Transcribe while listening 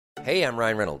Hey, I'm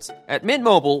Ryan Reynolds. At Mint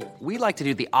Mobile, we like to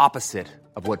do the opposite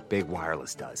of what Big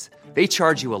Wireless does. They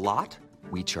charge you a lot,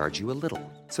 we charge you a little.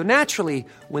 So naturally,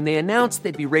 when they announced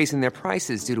they'd be raising their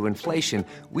prices due to inflation,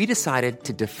 we decided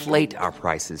to deflate our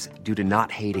prices due to not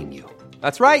hating you.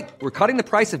 That's right. We're cutting the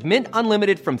price of Mint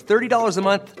Unlimited from $30 a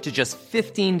month to just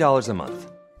 $15 a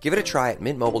month. Give it a try at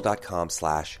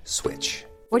mintmobile.com/switch.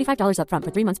 $45 up front for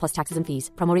 3 months plus taxes and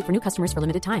fees. Promo rate for new customers for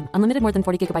limited time. Unlimited more than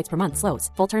 40 gigabytes per month. Slows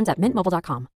full terms at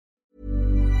mintmobile.com.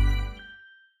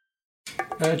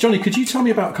 Johnny, could you tell me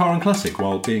about Car and Classic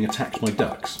while being attacked by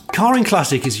ducks? Car and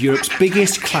Classic is Europe's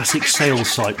biggest classic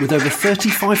sales site with over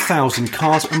 35,000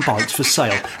 cars and bikes for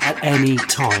sale at any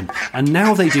time. And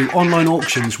now they do online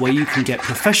auctions where you can get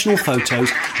professional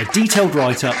photos, a detailed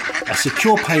write-up, a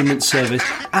secure payment service,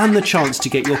 and the chance to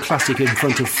get your classic in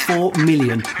front of 4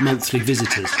 million monthly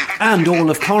visitors. And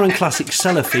all of Car and Classic's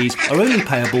seller fees are only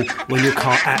payable when your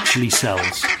car actually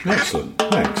sells. Excellent,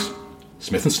 thanks.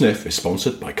 Smith & Sniff is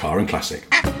sponsored by Car and Classic.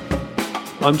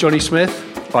 I'm Johnny Smith.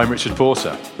 I'm Richard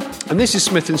Porter. And this is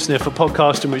Smith & Sniff, a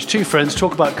podcast in which two friends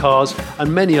talk about cars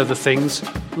and many other things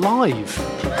live.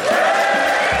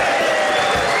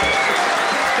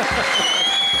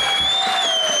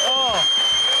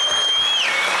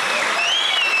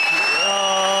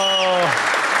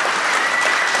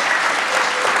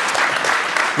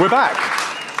 We're back.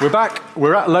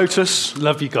 We're at Lotus.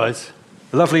 Love you guys.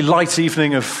 A lovely light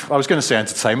evening of, I was going to say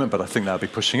entertainment, but I think that would be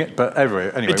pushing it. But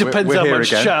anyway, it depends we're how here much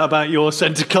again. chat about your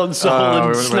centre console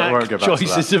and snack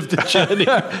choices of the journey.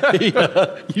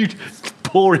 You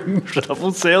boring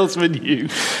travel salesman, you.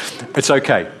 It's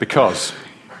okay, because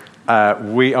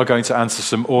we are going to answer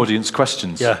some audience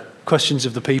questions. Yeah, questions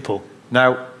of the people.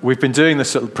 Now, we've been doing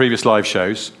this at previous live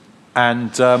shows,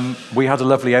 and we had a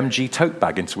lovely MG tote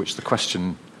bag into which the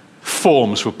question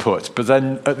forms were put, but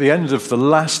then at the end of the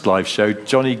last live show,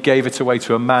 Johnny gave it away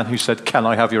to a man who said, "Can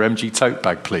I have your MG tote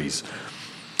bag, please?"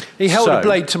 He held a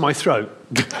blade to my throat,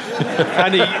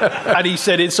 and he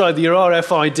said, "It's either your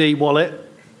RFID wallet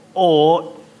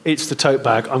or it's the tote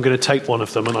bag. I'm going to take one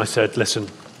of them." And I said, "Listen,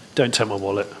 don't take my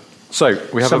wallet." So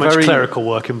we have so much clerical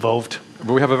work involved.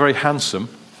 But we have a very handsome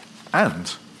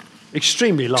and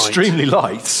extremely light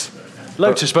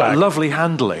Lotus bag, but lovely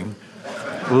handling.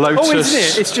 Lotus. Oh, isn't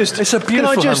it? It's a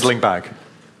beautiful handling bag.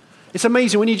 It's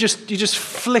amazing when you just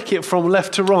flick it from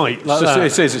left to right like that.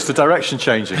 It is. It's the direction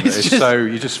changing. So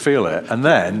you just feel it, and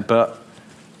then, but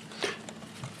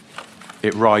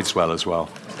it rides well as well.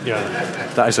 Yeah,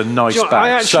 that is a nice bag.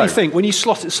 I actually think when you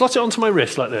slot it onto my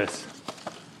wrist like this.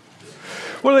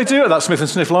 What do they do at that Smith &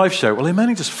 Sniff live show? Well, they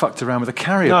mainly just fucked around with a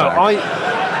carrier bag.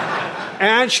 It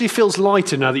actually feels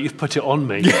lighter now that you've put it on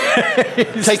me.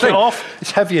 Take it off, it's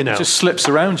heavier now. It just slips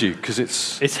around you because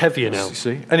it's heavier now. You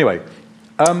see? Anyway.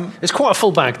 It's quite a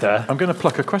full bag there. I'm going to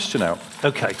pluck a question out.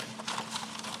 Okay.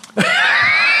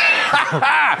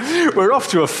 We're off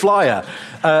to a flyer.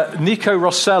 Nico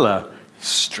Rossella,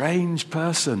 strange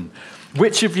person.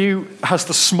 Which of you has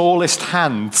the smallest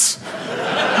hands?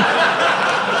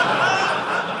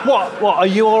 What, are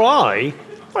you or I?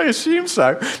 I assume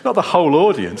so. Not the whole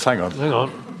audience. Hang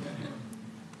on.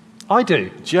 I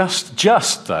do. Just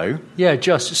though. Yeah,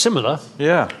 just. Similar.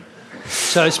 Yeah.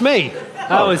 So it's me.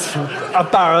 That was a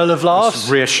barrel of laughs.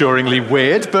 Reassuringly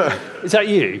weird, but... Is that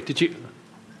you? Did you...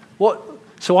 What?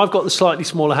 So I've got the slightly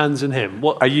smaller hands than him.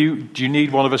 What? Do you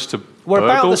need one of us to we're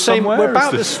about the same. Somewhere?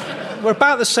 We're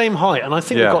about the same height, and I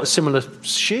think we've got a similar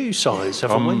shoe size,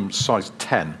 haven't we? I'm size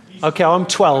 10. Okay, I'm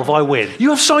 12. I win.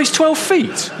 You have size 12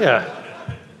 feet? Yeah.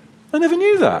 I never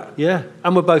knew that. Yeah,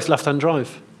 and we're both left-hand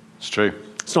drive. It's true.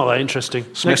 It's not that interesting.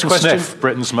 Next question. Sniff,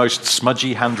 Britain's most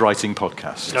smudgy handwriting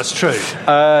podcast. That's true.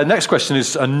 Next question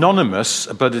is anonymous,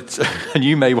 but and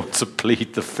you may want to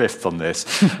plead the fifth on this.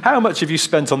 How much have you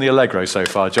spent on the Allegro so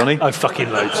far, Johnny? Oh, fucking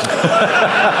loads.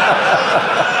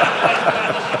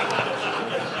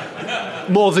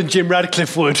 More than Jim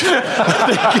Radcliffe would.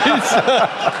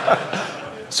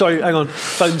 Sorry, hang on.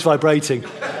 Phone's vibrating.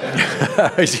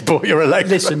 Has he bought your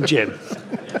Allegro? Listen, Jim.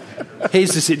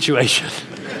 Here's the situation.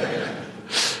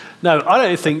 No, I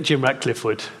don't think Jim Radcliffe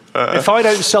would. If I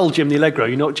don't sell Jim the Allegro,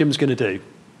 you know what Jim's going to do?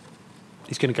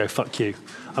 He's going to go, fuck you.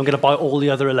 I'm going to buy all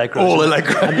the other Allegros. All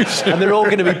Allegros. And they're all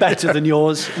going to be better than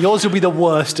yours. Yours will be the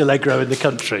worst Allegro in the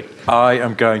country. I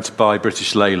am going to buy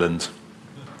British Leyland.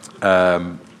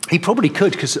 He probably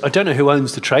could, because I don't know who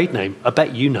owns the trade name. I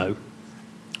bet you know.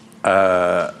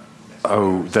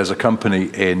 There's a company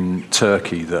in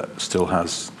Turkey that still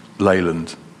has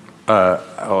Leyland.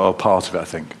 Or part of it, I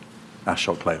think.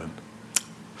 Ashok Leyland.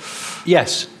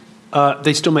 Yes.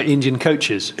 They still make Indian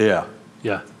coaches. Yeah.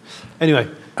 Yeah. Anyway,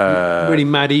 really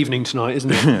mad evening tonight,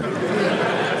 isn't it?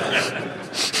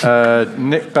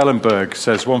 Nick Bellenberg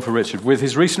says, one for Richard. With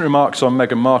his recent remarks on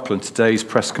Meghan Markle and today's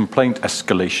press complaint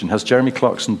escalation, has Jeremy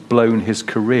Clarkson blown his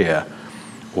career?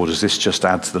 Or does this just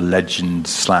add to the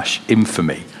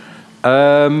legend/infamy?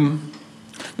 I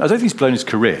don't think he's blown his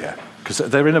career, because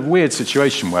they're in a weird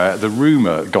situation where the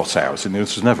rumour got out, and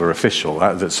this was never official,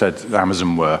 that said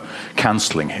Amazon were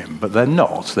cancelling him, but they're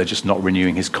not. They're just not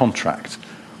renewing his contract.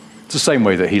 It's the same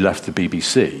way that he left the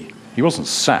BBC. He wasn't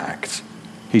sacked.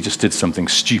 He just did something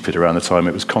stupid around the time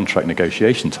it was contract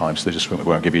negotiation time, so they just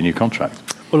won't give you a new contract.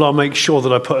 Well, I'll make sure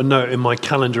that I put a note in my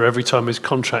calendar every time his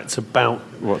contract's about...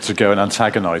 What, to go and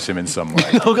antagonise him in some way?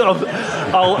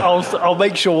 I'll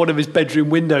make sure one of his bedroom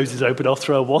windows is open. I'll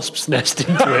throw a wasp's nest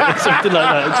into it or something like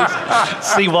that and just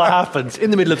see what happens.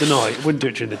 In the middle of the night. Wouldn't do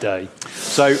it during the day.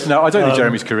 So, no, I don't think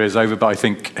Jeremy's career is over, but I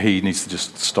think he needs to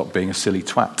just stop being a silly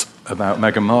twat about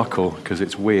Meghan Markle, because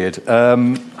it's weird. But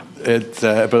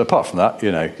apart from that,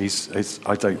 you know,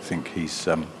 I don't think he's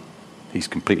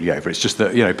completely over. It's just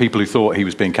that, you know, people who thought he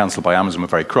was being cancelled by Amazon were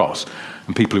very cross,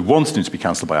 and people who wanted him to be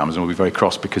cancelled by Amazon will be very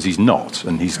cross because he's not,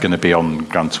 and he's going to be on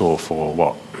Grand Tour for,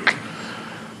 what,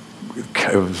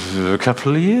 a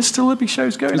couple of years still? There'll be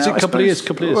shows going Is out, it a couple of years?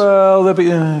 Well,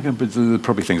 there'll be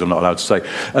probably things on Not Allowed to Say.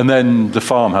 And then The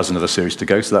Farm has another series to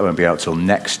go, so that won't be out till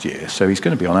next year. So he's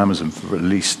going to be on Amazon for at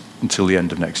least until the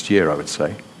end of next year, I would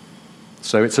say.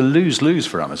 So it's a lose-lose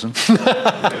for Amazon.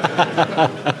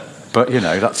 But, you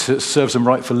know, that serves them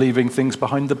right for leaving things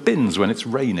behind the bins when it's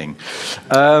raining.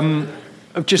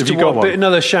 Just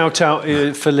another shout-out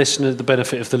for listeners, the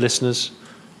benefit of the listeners.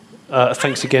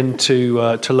 Thanks again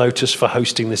to Lotus for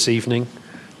hosting this evening,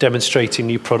 demonstrating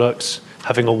new products,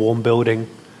 having a warm building,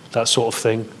 that sort of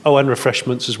thing. Oh, and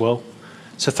refreshments as well.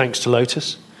 So thanks to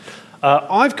Lotus.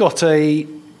 I've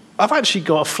actually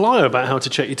got a flyer about how to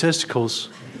check your testicles.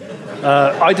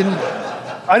 I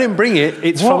didn't bring it.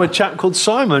 It's from a chap called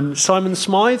Simon. Simon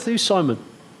Smythe. Who's Simon?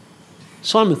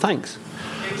 Simon, thanks.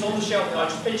 It was on the shelf and I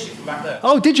just pinched it from back there.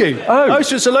 Oh, did you? Oh,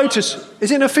 so it's a Lotus.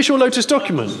 Is it an official Lotus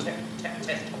document?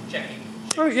 Checking.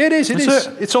 Oh, yeah, it is. It is.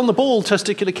 It's on the Ball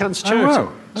Testicular Cancer Charity. Oh,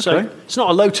 wow. Okay. So it's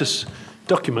not a Lotus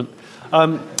document.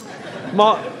 My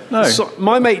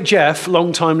mate Jeff,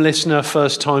 long-time listener,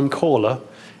 first-time caller,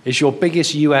 is your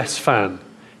biggest US fan.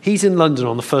 He's in London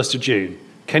on the 1st of June.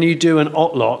 Can you do an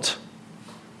lot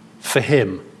for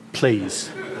him, please?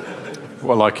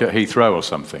 Well, like at Heathrow or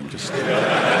something, just...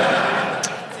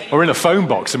 Or in a phone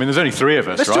box. I mean, there's only 3 of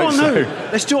us, Let's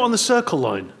do it on the Circle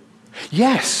line.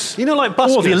 Yes. You know, like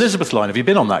buses. Or the Elizabeth line. Have you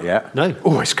been on that yet? No.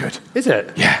 Oh, it's good. Is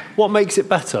it? Yeah. What makes it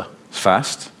better? It's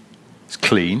fast. It's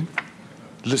clean.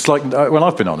 It's like, when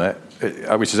I've been on it,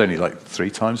 which is only like 3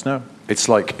 times now, it's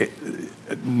like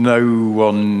no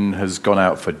one has gone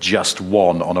out for just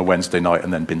one on a Wednesday night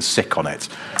and then been sick on it.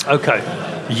 Okay.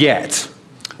 Yet.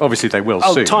 Obviously, they will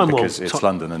soon because it's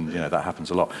London, and you know that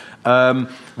happens a lot.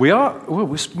 We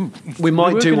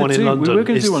might do one in London. We were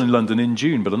going to do one in London in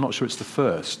June, but I'm not sure it's the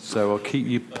 1st, so I'll keep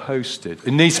you posted.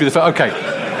 It needs to be the 1st.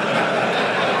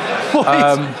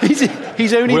 Okay.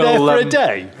 He's only there for a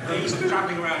day. He's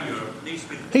travelling around Europe.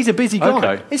 He's a busy guy.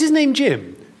 Okay. Is his name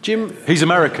Jim? Jim. He's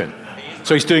American,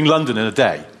 so he's doing London in a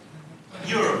day.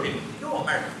 You're American.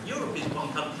 Europe is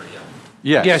one country, yeah?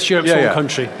 Yes. Yes, Europe's one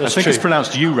country. I think it's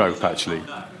pronounced Europe, actually.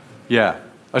 Yeah.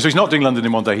 So he's not doing London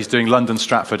in one day. He's doing London,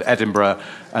 Stratford, Edinburgh,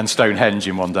 and Stonehenge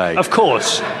in one day. Of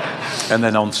course. And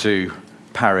then on to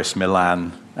Paris,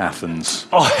 Milan, Athens.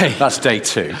 Oh, hey. That's day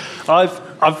 2.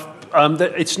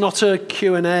 It's not a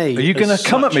Q&A. Are you going to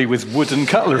come at me with wooden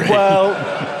cutlery? Well,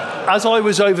 as I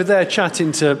was over there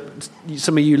chatting to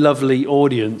some of you lovely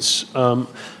audience, a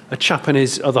chap and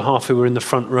his other half who were in the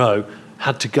front row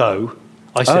had to go.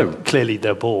 I said, clearly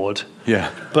they're bored. Yeah.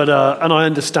 But and I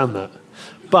understand that.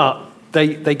 But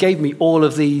they gave me all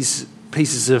of these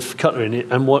pieces of cutlery in it,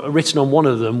 and written on one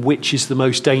of them, which is the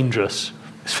most dangerous.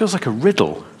 This feels like a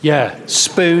riddle. Yeah.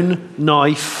 Spoon,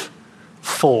 knife,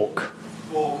 fork.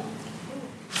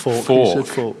 Fork. Who said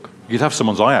fork? You'd have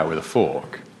someone's eye out with a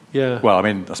fork. Yeah. Well, I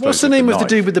mean, I suppose what's the name of the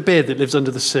dude with the beard that lives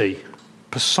under the sea?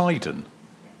 Poseidon.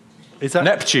 Is that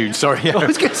Neptune? Sorry. Yeah. I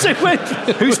was going to say,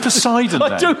 who's Poseidon?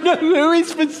 I don't know who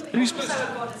is.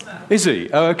 Is he?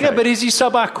 Oh, okay. Yeah, but is he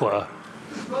sub-aqua?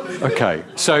 Okay,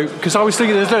 so because I was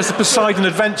thinking there's the Poseidon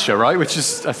Adventure, right, which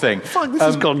is a thing. Fine, this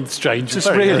has gone strange. It's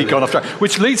really gone off track.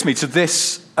 Which leads me to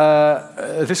this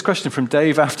this question from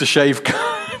Dave Aftershave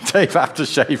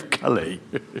Cully.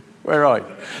 Where are you?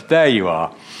 There you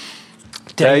are.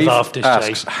 Dave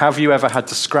asks, have you ever had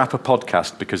to scrap a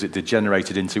podcast because it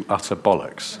degenerated into utter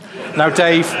bollocks? Now,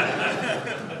 Dave,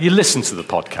 you listen to the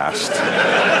podcast.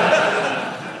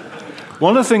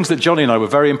 One of the things that Johnny and I were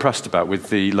very impressed about with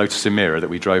the Lotus Emira that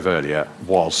we drove earlier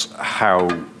was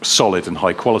how solid and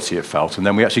high quality it felt. And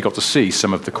then we actually got to see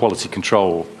some of the quality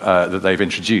control that they've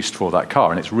introduced for that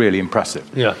car, and it's really impressive.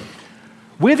 Yeah.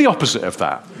 We're the opposite of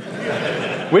that.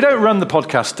 We don't run the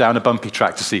podcast down a bumpy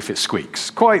track to see if it squeaks.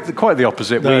 Quite the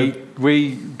opposite. No.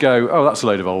 We go, oh, that's a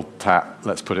load of old tat,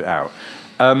 let's put it out.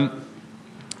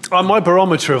 My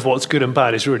barometer of what's good and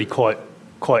bad is really quite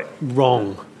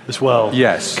wrong as well.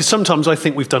 Yes. Because sometimes I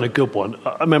think we've done a good one.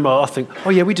 I think, oh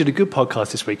yeah, we did a good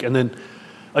podcast this week. And then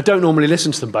I don't normally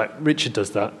listen to them back. Richard does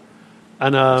that.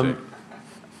 And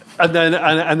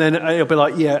then he'll be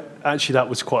like, yeah, actually that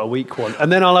was quite a weak one.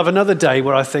 And then I'll have another day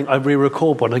where I think I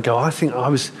re-record one and go, I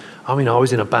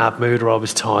was in a bad mood, or I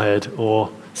was tired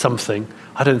or something.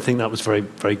 I don't think that was very,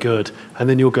 very good. And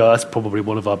then you'll go, that's probably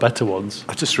one of our better ones.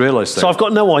 I just realised that. So I've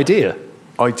got no idea.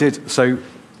 I did. So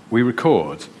we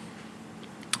record.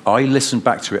 I listen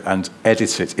back to it and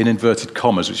edit it in inverted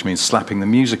commas, which means slapping the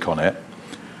music on it.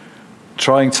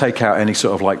 Try and take out any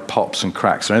sort of like pops and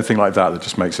cracks or anything like that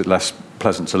just makes it less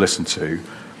pleasant to listen to.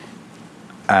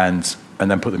 And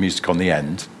then put the music on the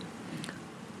end.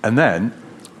 And then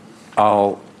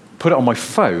I'll put it on my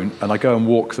phone and I go and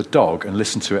walk the dog and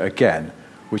listen to it again,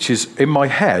 which is, in my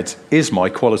head, is my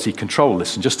quality control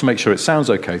listen, just to make sure it sounds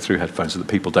okay through headphones so that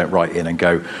people don't write in and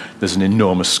go, there's an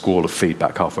enormous squall of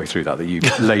feedback halfway through that you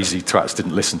lazy twats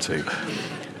didn't listen to.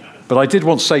 But I did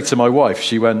once say to my wife,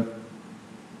 she went, are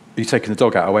you taking the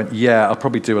dog out? I went, yeah, I'll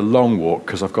probably do a long walk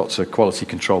because I've got to quality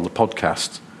control the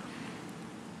podcast.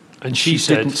 And she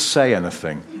said, didn't say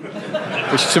anything,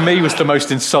 which to me was the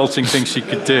most insulting thing she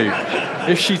could do.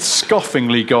 If she'd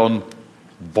scoffingly gone,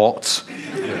 what?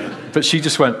 But she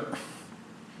just went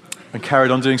and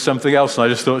carried on doing something else, and I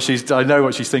just thought, I know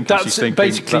what she's thinking.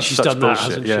 She's done that,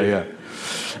 hasn't she?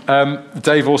 Yeah.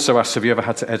 Dave also asked, have you ever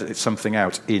had to edit something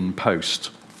out in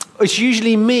post? It's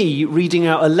usually me reading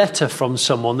out a letter from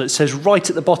someone that says right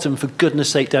at the bottom, for goodness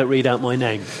sake, don't read out my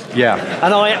name. Yeah.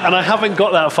 And I haven't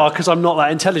got that far because I'm not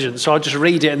that intelligent, so I just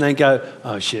read it and then go,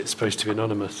 oh shit, it's supposed to be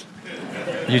anonymous.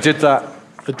 You did that?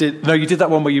 I did. No, you did that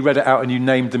one where you read it out and you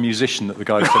named the musician that the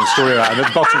guy was telling the story about, and at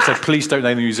the bottom it said, please don't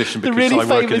name the musician because I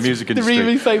work in the music industry. The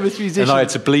really famous musician. And I had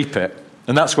to bleep it.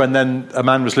 And that's when then a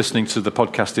man was listening to the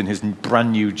podcast in his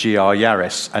brand new GR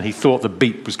Yaris, and he thought the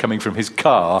beep was coming from his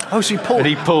car. Oh, so he pulled... And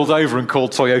he pulled over and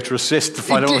called Toyota Assist to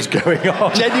find out what was going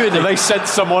on. Genuinely. And they sent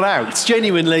someone out.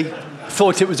 Genuinely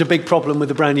thought it was a big problem with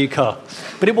the brand new car.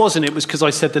 But it wasn't. It was because I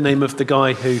said the name of the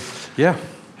guy who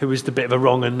was the bit of a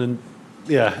wrong and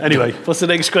yeah. Anyway, what's the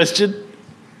next question?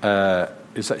 Is that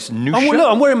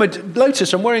Nusha? I'm wearing my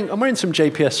Lotus. I'm wearing some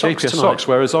JPS socks tonight. Socks,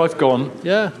 whereas I've gone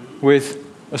with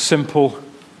a simple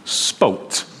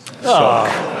Spolt sock.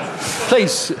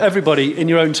 Please, everybody, in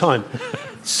your own time.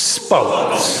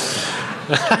 Spolts.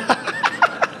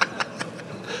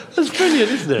 That's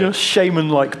brilliant, isn't it? Your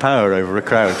shaman-like power over a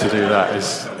crowd to do that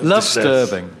is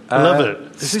disturbing. I love it.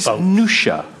 Is this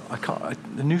Nusha? I can't.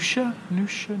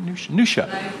 Nusha.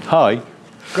 Hi.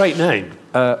 Great name.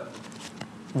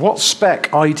 What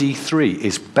spec ID3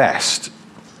 is best?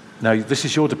 Now, this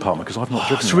is your department because I've not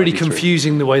driven It's really ID3.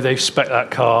 confusing the way they've spec'd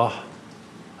that car.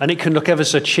 And it can look ever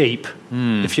so cheap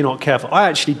if you're not careful.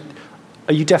 Are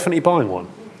you definitely buying one?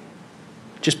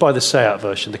 Just buy the Seat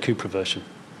version, the Cupra version.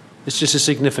 It's just a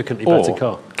significantly better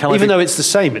car. Even though it's the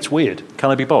same, it's weird.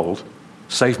 Can I be bold?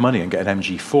 Save money and get an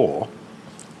MG4.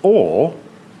 Or,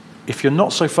 if you're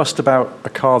not so fussed about a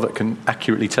car that can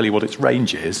accurately tell you what its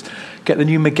range is, get the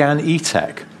new Megane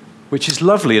E-Tech, which is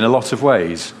lovely in a lot of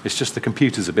ways. It's just the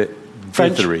computer's a bit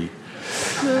vithery.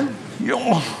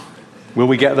 Will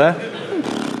we get there?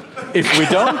 If we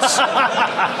don't,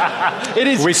 it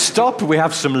is. We stop, we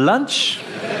have some lunch.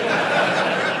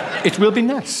 It will be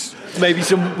nice. Maybe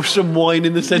some wine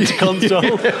in the centre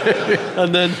console.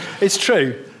 And then, it's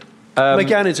true.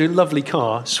 Megane is a lovely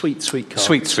car, sweet car.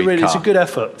 Sweet car. It's a good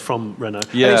effort from Renault.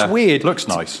 Yeah, and it's weird. Looks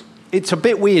nice. It's a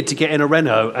bit weird to get in a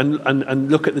Renault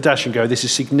and look at the dash and go, this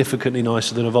is significantly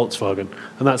nicer than a Volkswagen.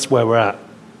 And that's where we're at,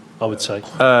 I would say.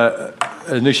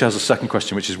 Nusha has a second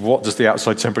question, which is, what does the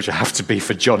outside temperature have to be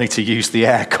for Johnny to use the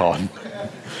aircon?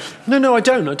 No, I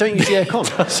don't. I don't use the aircon.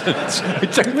 I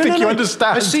don't think you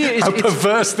understand how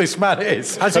perverse this man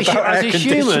is. As a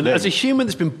human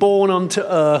that's been born onto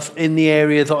Earth in the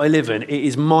area that I live in, it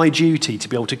is my duty to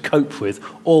be able to cope with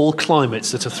all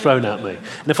climates that are thrown at me.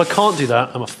 And if I can't do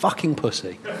that, I'm a fucking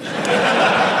pussy.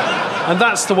 And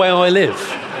that's the way I live.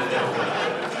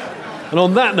 And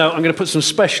on that note, I'm going to put some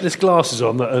specialist glasses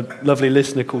on that a lovely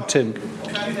listener called Tim.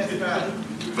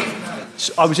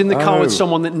 I was in the car with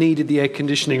someone that needed the air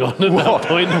conditioning on at that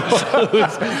point.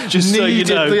 Just so you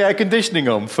know. the air conditioning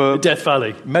on for Death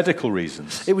Valley. medical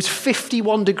reasons. It was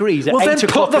 51 degrees at Well, 8 then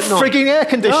o'clock put the at night. frigging air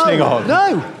conditioning on.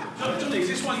 No. Johnny, is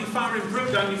this why you're firing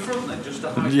fruit down your front then? Just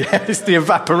to hide? Yeah, it's the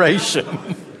evaporation.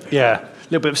 Yeah, a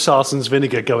little bit of Sarson's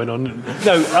vinegar going on.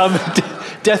 No,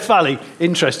 Death Valley,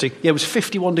 interesting. Yeah, it was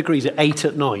 51 degrees at 8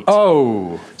 at night.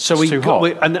 Oh, so it's too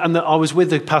hot. I was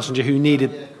with a passenger who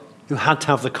had to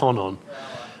have the con on.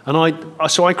 And I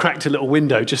cracked a little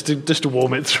window just to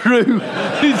warm it through.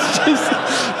 It's just,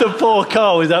 the poor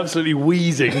car was absolutely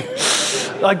wheezing.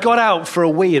 I got out for a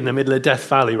wee in the middle of Death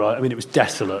Valley, right? I mean, it was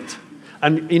desolate.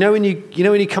 And you know when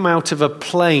you come out of a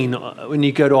plane, when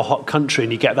you go to a hot country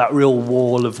and you get that real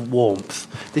wall of warmth,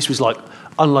 this was like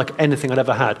unlike anything I'd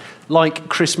ever had. Like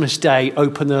Christmas Day,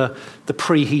 open the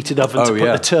preheated oven to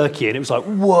put the turkey in. It was like,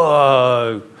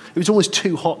 whoa. It was almost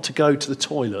too hot to go to the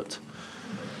toilet.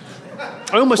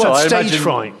 I almost had stage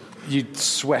fright. You'd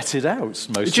sweated out most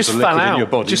of the fell liquid out. in your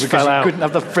body Just because fell you out. couldn't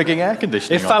have the frigging air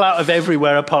conditioning It fell out of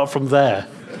everywhere apart from there.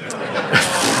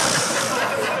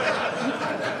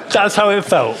 That's how it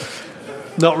felt.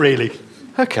 Not really.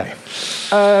 Okay.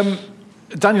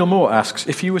 Daniel Moore asks,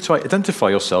 if you were to identify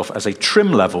yourself as a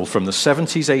trim level from the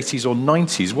 70s, 80s or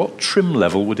 90s, what trim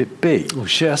level would it be? Oh,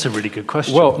 shit, that's a really good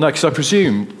question. Well, no, because I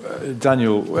presume,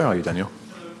 Daniel... Where are you, Daniel?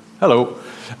 Hello.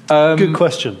 Good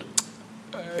question.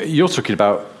 You're talking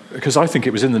about... Because I think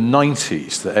it was in the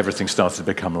 90s that everything started to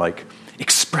become like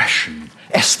expression,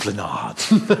 esplanade,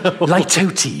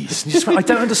 litotes. And you just went, I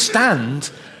don't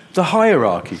understand the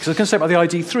hierarchy. Because I was going to say about the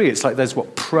ID3, it's like there's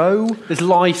what, pro? There's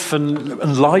life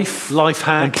and life. Life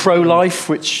hack. And pro-life,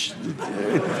 which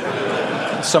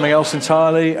something else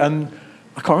entirely. And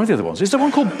I can't remember the other ones. Is there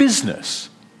one called business?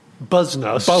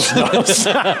 Buzznuss. Buzznuss.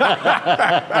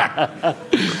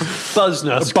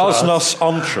 Buzznuss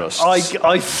Ontrust.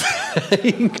 I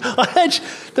think...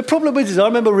 the problem is I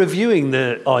remember reviewing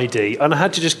the ID and I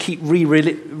had to just keep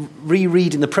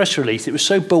rereading the press release. It was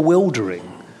so bewildering.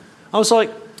 I was like,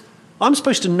 I'm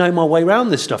supposed to know my way around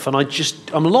this stuff and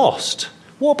I'm lost.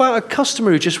 What about a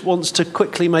customer who just wants to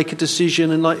quickly make a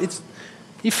decision and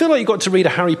you feel like you've got to read a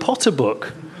Harry Potter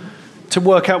book to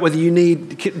work out whether you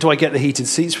do I get the heated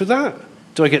seats for that?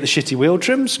 Do I get the shitty wheel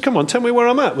trims? Come on, tell me where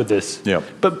I'm at with this. Yeah.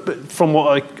 But from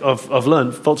what I've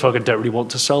learned, Volkswagen don't really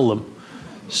want to sell them.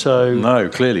 So no,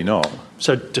 clearly not.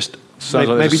 So just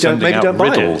maybe don't buy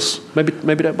it.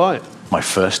 Maybe don't buy it. My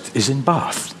first is in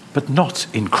Bath, but not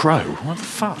in Crow. What the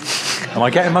fuck? Am I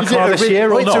getting my car this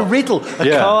year or not? It's a riddle.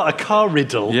 A car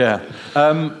riddle. Yeah.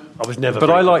 I was never. But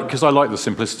I like the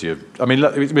simplicity of. I mean,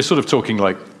 we're sort of talking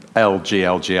like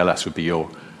LG, LS would be your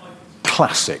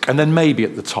classic, and then maybe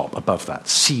at the top above that,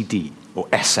 CD or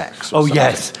SX. Or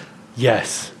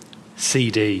yes,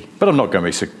 CD. But I'm not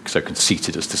going to be so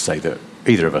conceited as to say that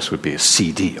either of us would be a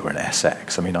CD or an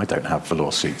SX. I mean, I don't have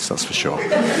velour seats, that's for sure.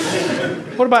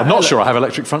 What about? I'm not sure I have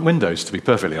electric front windows, to be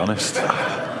perfectly honest.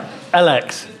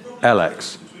 LX.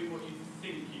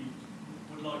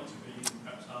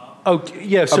 Oh,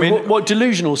 yeah, so what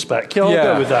delusional spec? Yeah, I'll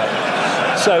go with that.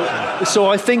 So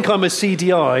I think I'm a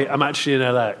CDI, I'm actually an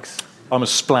LX. I'm a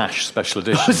Splash Special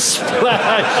Edition. So,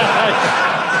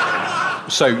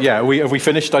 yeah, have we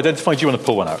finished identifying? Do you want to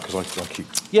pull one out? Because I keep...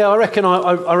 Yeah, I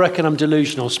reckon I'm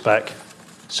delusional spec,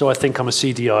 so I think I'm a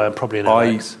CDI, I'm probably an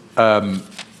LX. I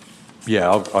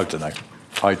don't know.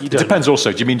 It depends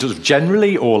also. Do you mean sort of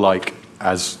generally or like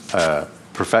as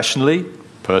professionally,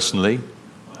 personally,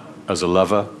 as a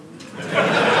lover?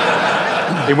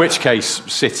 In which case,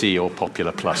 City or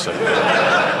Popular Plus.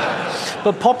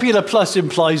 But Popular Plus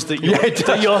implies that you're...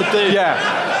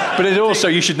 Yeah, but it also,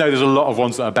 you should know there's a lot of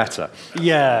ones that are better.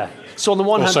 Yeah. So on the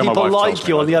one hand, people like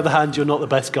you. On the other hand, you're not the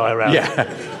best guy around. Yeah.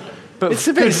 But it's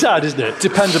a bit sad, isn't it?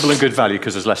 Dependable and good value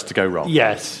because there's less to go wrong.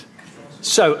 Yes.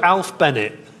 So, Alf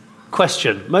Bennett,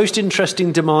 question. Most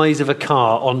interesting demise of a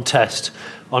car on test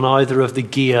on either of the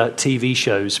Gear TV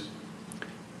shows?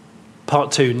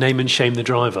 Part 2, name and shame the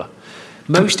driver.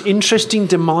 Most interesting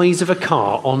demise of a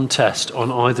car on test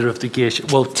on either of the Gear...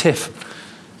 Well, Tiff,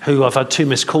 who I've had 2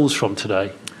 missed calls from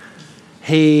today,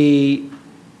 he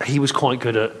was quite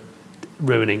good at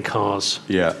ruining cars.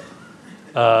 Yeah.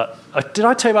 Did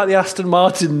I tell you about the Aston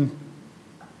Martin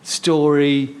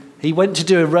story? He went to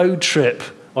do a road trip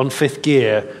on 5th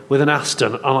Gear with an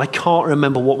Aston, and I can't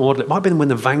remember what model. It might have been when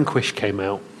the Vanquish came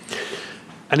out.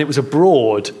 And it was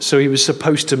abroad, so he was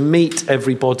supposed to meet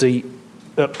everybody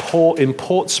in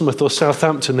Portsmouth or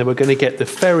Southampton. They were going to get the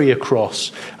ferry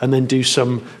across and then do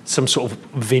some sort of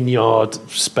vineyard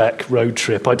spec road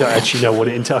trip. I don't actually know what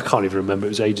it entailed. I can't even remember. It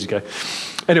was ages ago.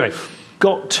 Anyway,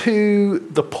 got to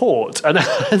the port, and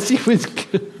as he was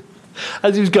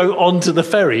going onto the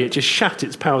ferry, it just shat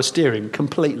its power steering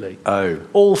completely. Oh.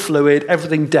 All fluid,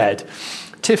 everything dead.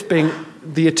 Tiff, being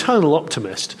the eternal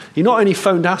optimist, he not only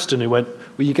phoned Aston, who went,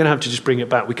 well, you're going to have to just bring it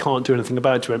back. We can't do anything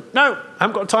about it. He went, no, I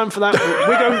haven't got time for that.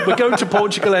 We're going to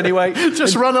Portugal anyway.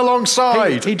 Just run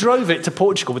alongside. He drove it to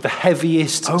Portugal with the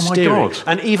heaviest Oh, my steering. God.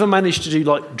 And even managed to do,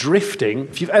 like, drifting.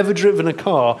 If you've ever driven a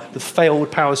car that failed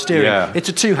with power steering, it's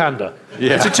a two-hander.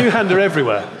 Yeah. It's a two-hander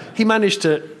everywhere. He managed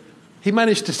to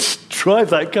drive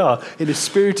that car in a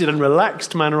spirited and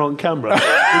relaxed manner on camera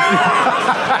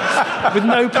with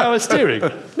no power steering.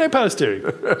 No power steering.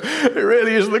 It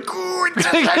really is the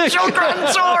quintessential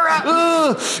Grand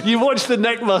Tourer. You watch the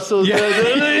neck muscles. Yeah.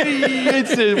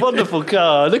 It's a wonderful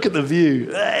car. Look at the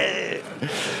view.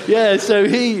 Yeah, so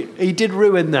he did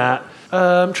ruin that.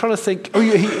 I'm trying to think. Oh,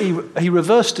 he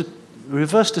reversed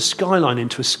a Skyline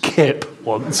into a Skip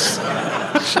once.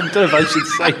 I don't know if I should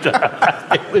say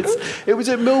that. It was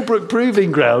at Millbrook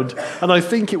Proving Ground, and I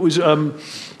think it was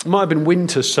might have been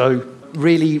winter, so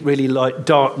really, really like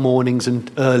dark mornings and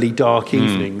early dark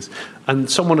evenings. And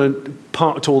someone had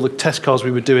parked all the test cars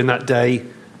we were doing that day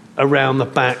around the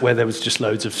back where there was just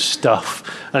loads of stuff.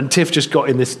 And Tiff just got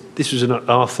in this was an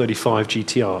R35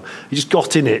 GTR. He just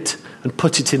got in it and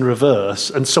put it in reverse,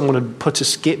 and someone had put a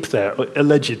skip there,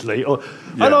 allegedly.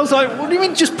 And I was like, what do you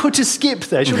mean just put a skip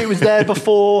there? Surely it was there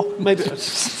before. Maybe.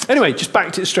 Anyway, just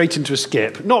backed it straight into a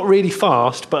skip. Not really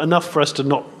fast, but enough for us to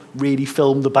not really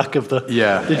film the back of the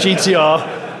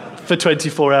GTR for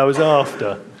 24 hours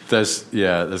after. There's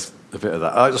a bit of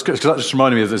that. Because that just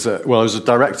reminded me of there was a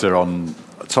director on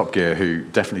Top Gear who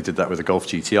definitely did that with a Golf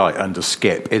GTI and a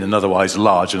skip in an otherwise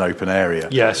large and open area.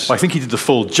 Yes. I think he did the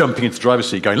full jumping into the driver's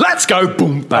seat going, let's go,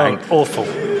 boom, bang. Oh, awful.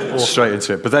 Straight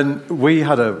into it. But then we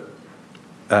had a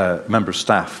member of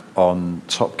staff on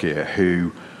Top Gear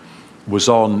who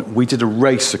we did a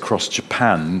race across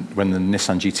Japan when the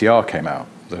Nissan GTR came out,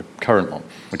 the current one,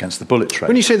 against the Bullet Train.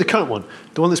 When you say the current one,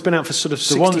 the one that's been out for sort of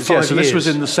 65 years. So this was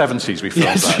in the 70s we filmed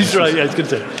yes, that. Yes, right, yeah, it's good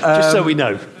to just so we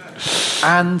know.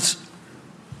 And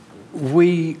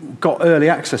we got early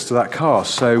access to that car,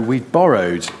 so we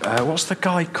borrowed, what's the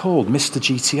guy called? Mr.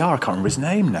 GTR, I can't remember his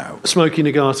name now. Smokey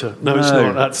Nagata. No, it's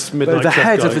not. That's Midnight the Club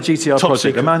head guy. of the GTR Top project,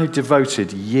 secret. a man who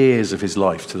devoted years of his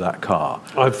life to that car.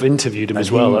 I've interviewed him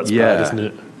as well, that's bad, isn't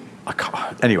it?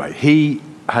 Anyway, he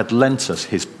had lent us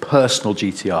his personal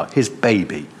GTR, his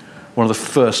baby, one of the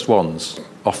first ones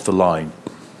off the line.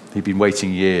 He'd been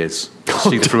waiting years to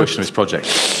see the fruition of his project.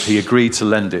 He agreed to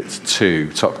lend it to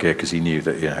Top Gear because he knew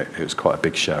that it was quite a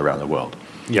big show around the world.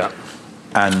 Yeah.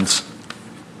 And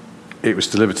it was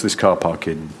delivered to this car park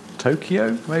in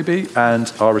Tokyo, maybe,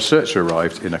 and our researcher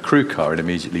arrived in a crew car and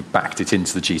immediately backed it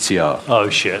into the GTR. Oh,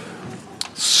 shit.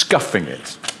 Scuffing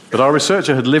it. But our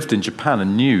researcher had lived in Japan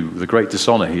and knew the great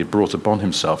dishonour he had brought upon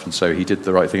himself, and so he did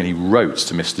the right thing and he wrote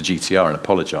to Mr. GTR and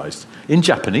apologised. In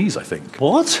Japanese, I think.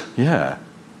 What? Yeah.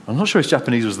 I'm not sure his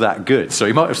Japanese was that good, so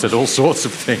he might have said all sorts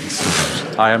of things.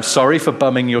 I am sorry for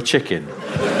bumming your chicken.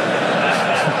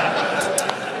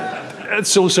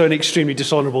 It's also an extremely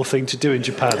dishonourable thing to do in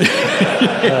Japan.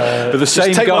 But the same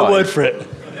just take guy, my word for it.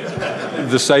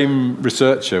 The same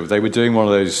researcher, they were doing one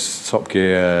of those Top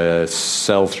Gear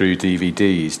sell-through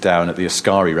DVDs down at the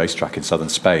Ascari racetrack in southern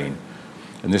Spain.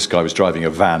 And this guy was driving a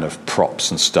van of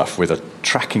props and stuff with a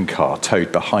tracking car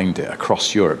towed behind it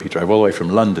across Europe. He drove all the way from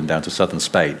London down to southern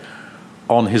Spain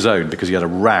on his own because he had a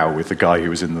row with the guy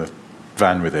who was in the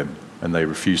van with him, and they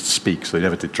refused to speak, so they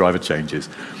never did driver changes.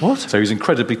 What? So he was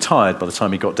incredibly tired by the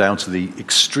time he got down to the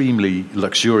extremely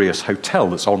luxurious hotel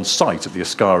that's on site at the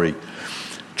Ascari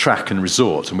track and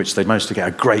resort, in which they managed to get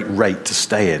a great rate to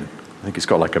stay in. I think it's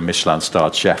got like a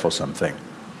Michelin-starred chef or something.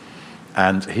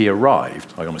 And he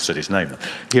arrived, I almost said his name,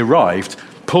 he arrived,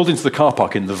 pulled into the car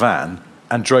park in the van,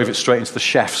 and drove it straight into the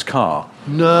chef's car.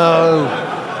 No.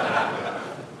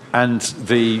 And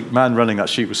the man running that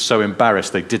shoot was so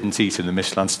embarrassed they didn't eat in the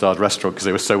Michelin-starred restaurant because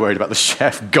they were so worried about the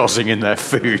chef gozzing in their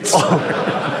food.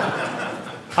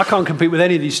 I can't compete with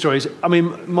any of these stories. I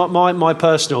mean, my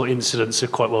personal incidents are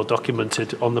quite well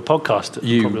documented on the podcast.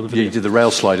 You did the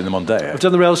rail slide in the Mondeo. I've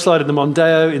done the rail slide in the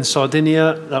Mondeo in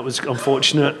Sardinia. That was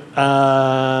unfortunate.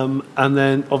 And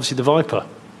then, obviously, the Viper.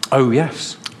 Oh,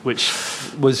 yes. Which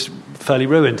was fairly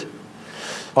ruined.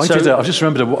 I've just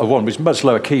remembered a one, which was much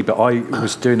lower key, but I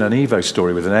was doing an Evo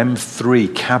story with an M3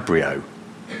 Cabrio.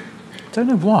 Don't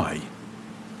know why.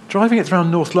 Driving it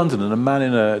around North London and a man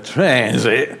in a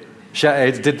Transit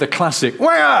shouted, did the classic "Wah!"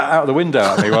 out of the window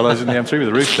at me while I was in the M3 with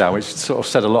the roof down, which sort of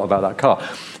said a lot about that car.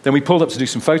 Then we pulled up to do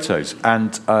some photos,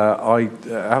 and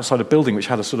outside a building which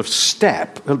had a sort of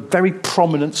step, a very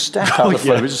prominent step out of the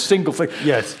photo. It was a single thing.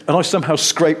 Yes. And I somehow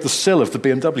scraped the sill of the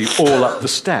BMW all up the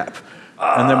step.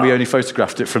 And then we only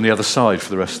photographed it from the other side for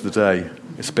the rest of the day.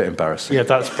 It's a bit embarrassing. Yeah,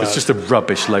 that's bad. It's just a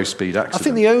rubbish low-speed accident. I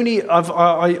think the only...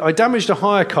 I damaged a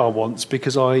hire car once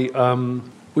because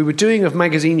we were doing a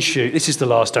magazine shoot. This is the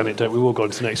last anecdote. We will go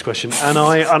on to the next question. And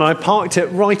I parked it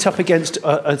right up against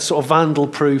a sort of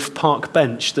vandal-proof park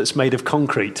bench that's made of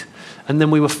concrete. And then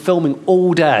we were filming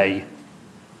all day.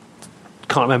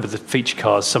 Can't remember the feature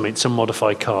cars, some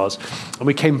modified cars. And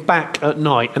we came back at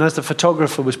night, and as the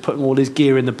photographer was putting all his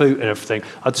gear in the boot and everything,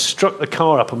 I'd struck the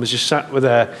car up and was just sat with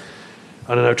there,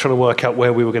 I don't know, trying to work out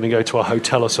where we were going to go to a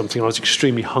hotel or something. I was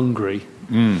extremely hungry.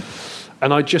 And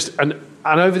I just... And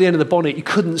over the end of the bonnet, you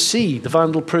couldn't see the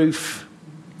vandal-proof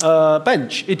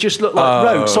bench. It just looked like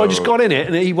road. So I just got in it,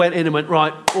 and he went in and went,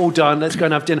 right, all done, let's go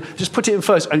and have dinner. Just put it in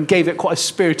first, and gave it quite a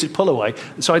spirited pull away.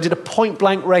 And so I did a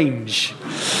point-blank range.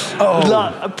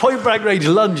 A point-blank range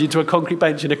lunge into a concrete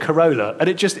bench in a Corolla, and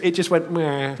it just went,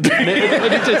 meh. And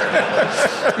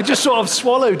it just sort of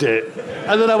swallowed it.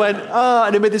 And then I went,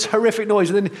 and it made this horrific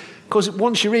noise. And then, of course,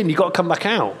 once you're in, you've got to come back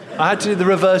out. I had to do the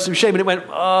reverse of shame, and it went,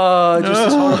 just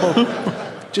this horrible...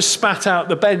 Just spat out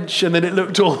the bench, and then it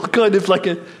looked all kind of like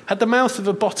had the mouth of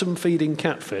a bottom-feeding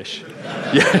catfish.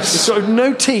 Yes. Sort of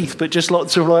no teeth, but just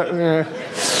lots of like... And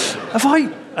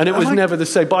it was never the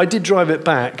same. But I did drive it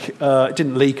back. It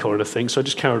didn't leak or anything, so I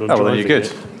just carried on driving well, then you're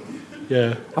good. it.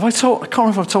 Yeah. I can't remember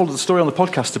if I've told the story on the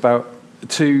podcast about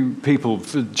two people,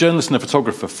 a journalist and a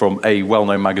photographer from a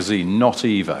well-known magazine, Not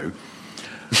Evo.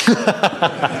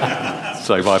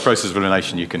 So by a process of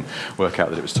elimination, you can work out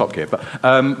that it was Top Gear.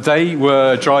 But they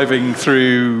were driving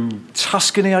through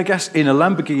Tuscany, I guess, in a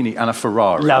Lamborghini and a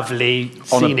Ferrari. Lovely,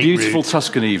 on a beautiful route.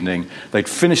 Tuscan evening. They'd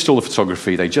finished all the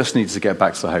photography. They just needed to get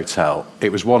back to the hotel.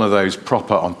 It was one of those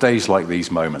proper, on days like these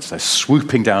moments, they're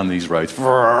swooping down these roads.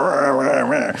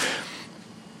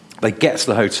 They get to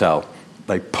the hotel.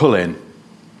 They pull in.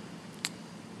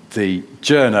 The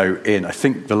journo in, I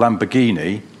think, the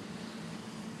Lamborghini,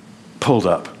 pulled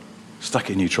up, stuck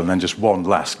it in neutral, and then just one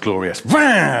last glorious,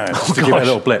 just to give it a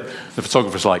little blip. The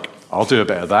photographer's like, I'll do a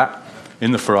bit of that.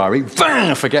 In the Ferrari,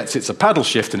 forgets it's a paddle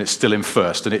shift and it's still in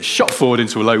first, and it's shot forward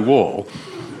into a low wall,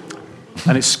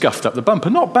 and it's scuffed up the bumper.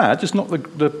 Not bad, just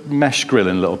knocked the mesh grill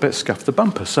in a little bit, scuffed the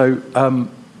bumper. So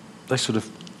they sort of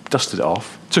dusted it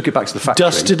off, took it back to the factory.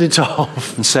 Dusted it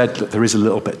off. And said that there is a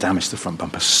little bit of damage to the front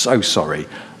bumper. So sorry.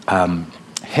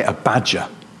 Hit a badger.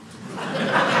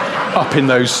 Up in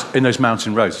those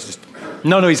mountain roads. Just,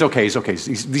 no, he's okay.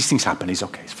 These things happen. He's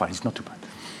okay. It's fine. He's not too bad.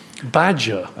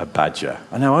 Badger? A badger.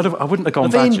 I know. I wouldn't have gone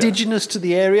badger. Are they indigenous to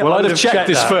the area? Well, I'd have checked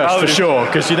this first for sure,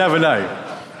 because you never know.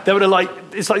 They would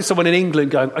have it's like someone in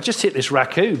England going, I just hit this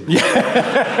raccoon.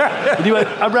 Yeah. And you went,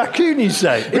 a raccoon, you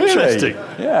say? Really? Interesting.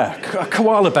 Yeah. A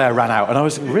koala bear ran out, and I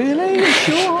was, really?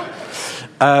 Sure?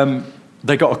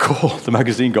 They got a call, the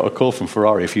magazine got a call from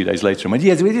Ferrari a few days later and went,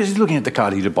 yes, he's looking at the car,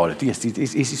 he'd have bought it. Yes,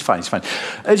 he's fine.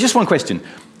 Just one question.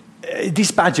 This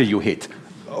badger you hit,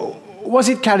 was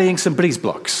it carrying some breeze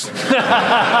blocks?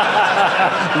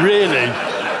 Really?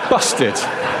 Busted.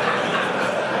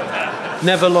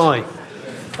 Never lie.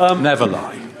 Never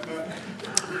lie.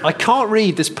 I can't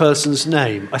read this person's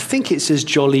name. I think it says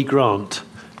Jolly Grant,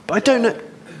 but I don't know.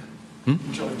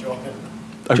 Jolly Giant.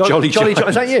 Oh, Jolly Giant.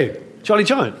 Is that you? Jolly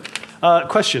Giant.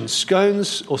 Question,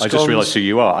 scones or scones? I just realised who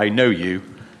you are. I know you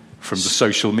from the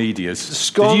social medias.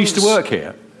 Scones, did you used to work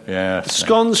here? Yeah.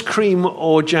 Scones, cream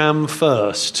or jam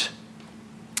first?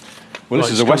 Well, this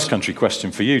is a West Country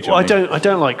question for you, Johnny. Well, I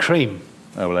don't like cream.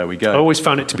 Oh, well, there we go. I always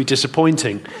found it to be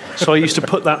disappointing. So I used to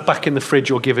put that back in the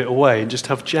fridge or give it away and just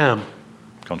have jam.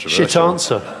 Controversial. Shit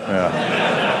answer.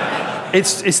 Yeah.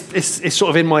 It's sort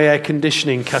of in my air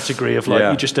conditioning category of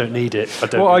you just don't need it.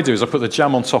 I do is I put the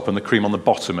jam on top and the cream on the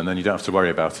bottom, and then you don't have to worry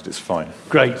about it. It's fine.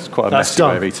 Great. It's quite a messy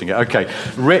way of eating it. Okay.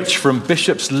 Rich from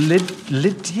Bishop's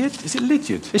Lydeard? Is it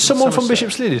Lydeard? Is someone from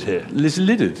Bishop's Lydeard here?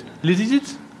 Lydeard?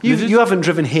 You haven't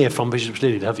driven here from Bishop's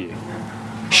Lydeard, have you?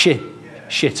 Shit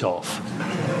off.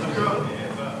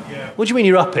 What do you mean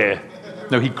you're up here?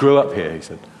 No, he grew up here, he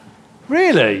said.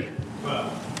 Really?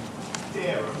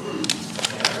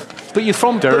 But you're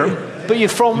from Durham. But you're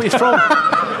from Bishop's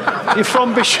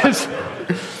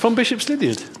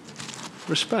Lydeard.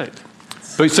 Respect.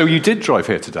 But so you did drive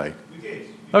here today? We did.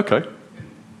 Okay.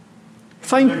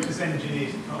 Lotus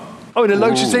engineered car. Oh, in a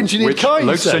Lotus engineered car.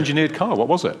 Lotus engineered car. What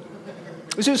was it?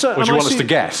 Or do you want us to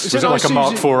guess? Was it like a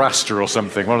Mark IV Astra or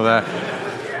something? One of their.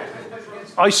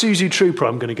 Isuzu Trooper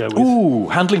I'm going to go with. Ooh,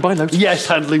 handling by Lotus. Yes,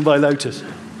 handling by Lotus.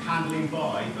 Handling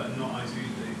by, but not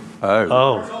Isuzu.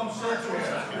 Oh.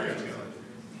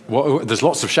 Well, there's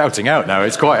lots of shouting out now.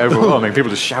 It's quite overwhelming. People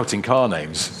just shouting car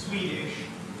names. Swedish.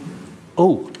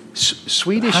 Oh,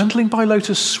 Swedish. Handling by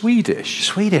Lotus Swedish.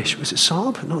 Swedish. Was it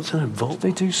Saab? Not Volvo. Did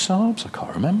they do Saabs? I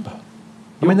can't remember.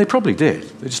 I mean, they probably did.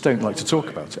 They just don't like to talk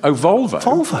about it. Oh, Volvo.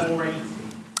 Volvo.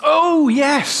 Oh,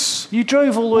 yes. You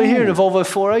drove all the way here in a Volvo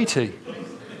 480.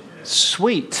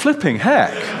 Sweet. Flipping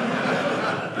heck.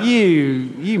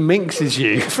 You minxes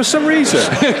you. For some reason,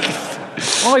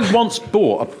 I once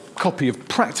bought a copy of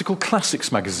Practical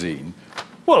Classics magazine.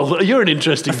 Well, you're an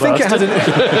interesting bastard.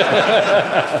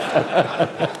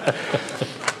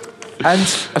 And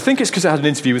I think it's because it had an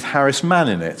interview with Harris Mann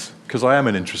in it, because I am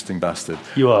an interesting bastard.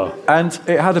 You are. And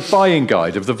it had a buying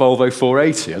guide of the Volvo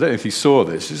 480. I don't know if you saw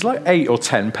this. It's like 8 or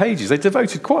 10 pages. They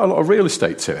devoted quite a lot of real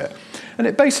estate to it. And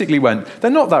it basically went, they're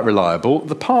not that reliable,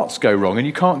 the parts go wrong, and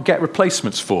you can't get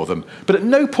replacements for them. But at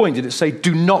no point did it say,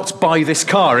 do not buy this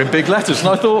car in big letters. And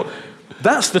I thought,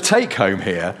 that's the take-home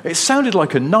here. It sounded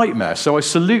like a nightmare, so I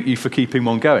salute you for keeping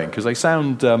one going, because they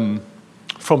sound...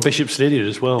 From Bishop's Idiot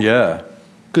as well. Yeah.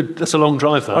 Good. That's a long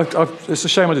drive, though. It's a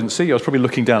shame I didn't see you. I was probably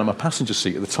looking down at my passenger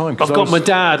seat at the time. I've got my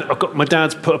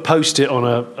dad's put a post-it on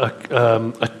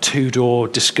a two-door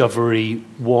Discovery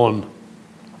 1.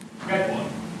 Red one.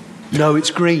 No,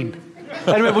 it's green.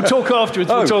 Anyway, we'll talk afterwards.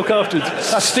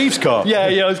 That's Steve's car.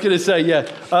 Yeah, I was going to say,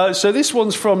 yeah. So this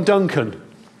one's from Duncan,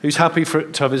 who's happy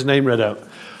to have his name read out.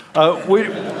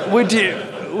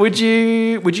 Would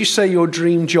you say your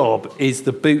dream job is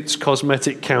the Boots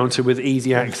cosmetic counter with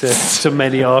easy access to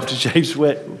many aftershaves?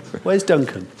 Where's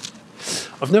Duncan?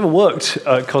 I've never worked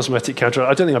at a cosmetic counter.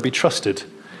 I don't think I'd be trusted.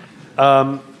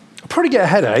 I'd probably get a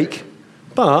headache,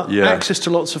 but access to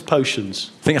lots of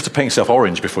potions. I think you have to paint yourself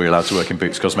orange before you're allowed to work in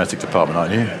Boots cosmetic department,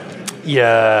 aren't you?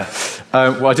 Yeah.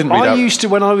 Well, I didn't read out... used to,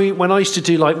 when I used to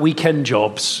do like weekend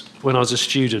jobs when I was a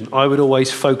student, I would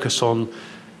always focus on,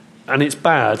 and it's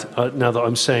bad now that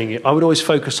I'm saying it, I would always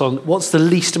focus on what's the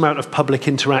least amount of public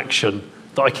interaction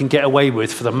that I can get away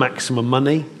with for the maximum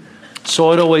money.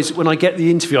 So I'd always, when I get the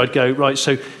interview, I'd go, right,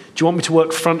 so do you want me to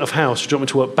work front of house or do you want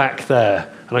me to work back there?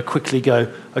 And I quickly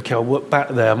go, okay, I'll work back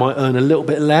there. I might earn a little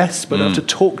bit less, but I don't have to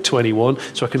talk to anyone,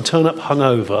 so I can turn up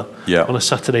hungover on a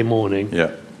Saturday morning.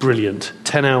 Yeah. Brilliant.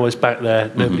 10 hours back there,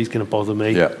 nobody's going to bother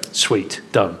me. Yeah. Sweet,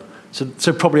 done.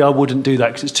 So probably I wouldn't do that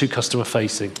because it's too customer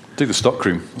facing. Do the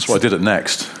stockroom. That's what I did at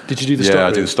Next. Did you do the stockroom? Yeah,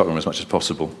 I did the stockroom as much as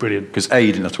possible. Brilliant. Because A,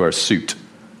 you didn't have to wear a suit,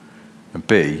 and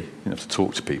B, you didn't have to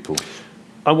talk to people.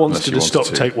 I once did a stock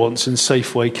take once in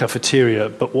Safeway cafeteria,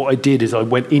 but what I did is I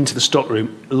went into the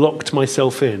stockroom, locked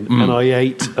myself in, and I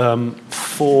ate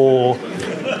 4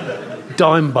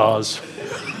 dime bars.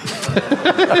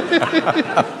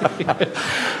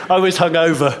 I was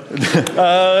hungover.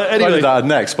 Anyway. I did that at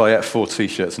Next, but I ate 4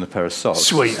 T-shirts and a pair of socks.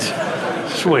 Sweet.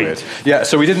 Yeah,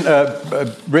 so we didn't...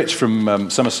 Rich from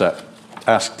Somerset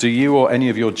asked, do you or any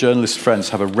of your journalist friends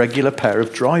have a regular pair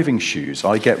of driving shoes?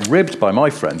 I get ribbed by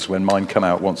my friends when mine come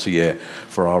out once a year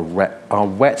for our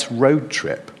wet road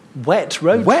trip. Wet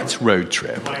road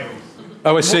trip?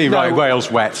 Oh, I see, right,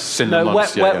 Wales wet,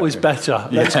 wet was better.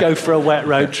 Let's go for a wet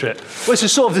road trip. Well,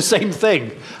 it's sort of the same thing,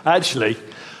 actually.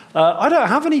 I don't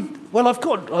have any... Well, I've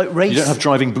got racing... You don't have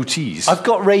driving booties? I've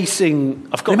got racing...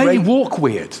 They make you walk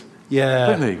weird. Yeah.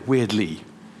 Don't they? Weirdly.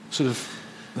 Sort of...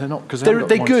 They're not... Because they're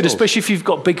good, especially if you've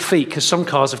got big feet, because some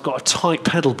cars have got a tight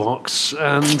pedal box,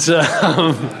 and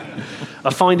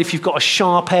I find if you've got a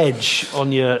sharp edge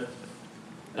on your...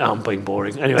 Oh, I'm being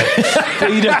boring. Anyway.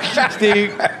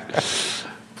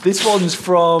 This one's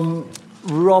from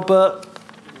Robert...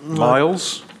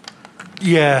 Miles?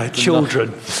 Yeah,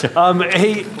 children. What's that?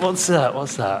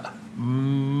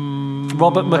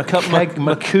 Robert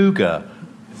McCougar.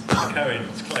 McCohen,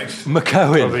 it's close.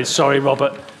 McCohen. Sorry,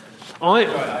 Robert. I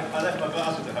left my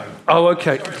glasses at home. Oh,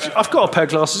 okay. I've got a pair of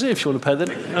glasses here if you want a pair then.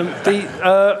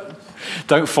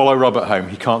 Don't follow Robert home.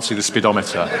 He can't see the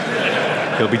speedometer.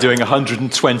 He'll be doing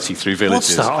 120 through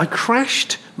villages. What's that? I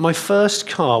crashed my first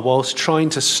car whilst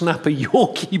trying to snap a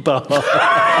Yorkie bar.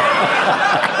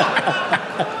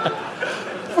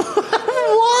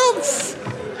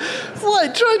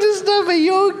 What? Trying to snap a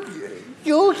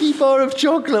Yorkie bar of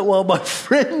chocolate while my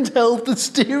friend held the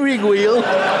steering wheel?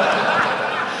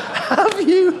 Have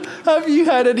you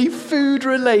had any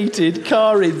food-related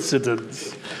car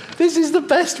incidents? This is the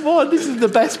best one. This is the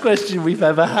best question we've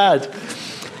ever had.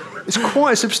 It's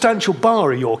quite a substantial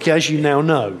bar, a Yorkie, as you now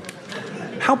know.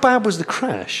 How bad was the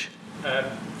crash?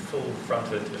 Full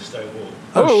front into a stone wall.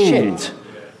 Oh, shit.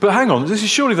 But hang on, this is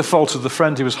surely the fault of the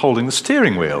friend who was holding the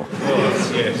steering wheel. It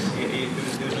was, yes. It was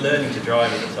learning to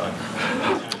drive at the time.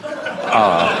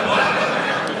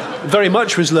 Very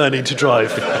much was learning to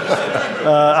drive.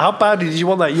 How badly did you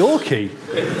want that Yorkie?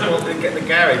 Well, the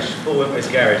garage, Paul Wentworth's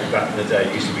garage back in the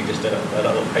day used to be just a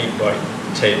little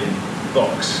 8x10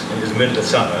 box. And it was the middle of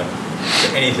summer,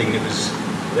 so anything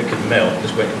that could melt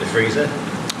just went in the freezer.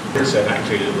 So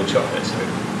actually a little chocolate. So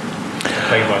I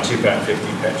paid my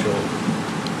 £2.50 petrol,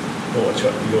 bought a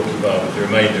chocolate Yorkie bar with the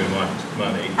remainder of my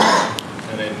money,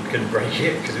 and then couldn't break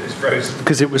it because it was frozen.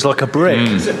 Because it was like a brick.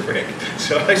 It was a brick.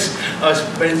 So I was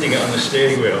bending it on the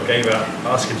steering wheel, gave up,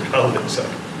 asking to hold it. So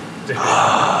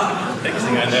next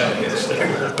thing I know, I get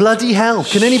stuck. Bloody hell.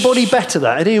 Can anybody better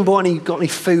that? Anybody got any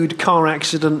food, car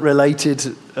accident related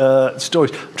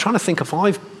stories? I'm trying to think if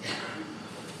I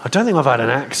don't think I've had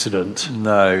an accident.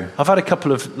 No. I've had a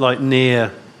couple of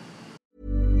near.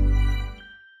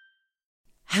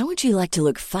 How would you like to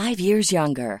look 5 years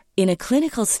younger? In a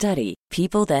clinical study,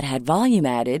 people that had volume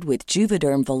added with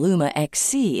Juvederm Voluma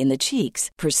XC in the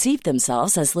cheeks perceived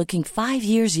themselves as looking 5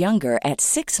 years younger at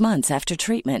 6 months after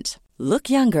treatment. Look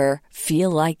younger, feel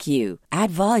like you.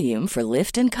 Add volume for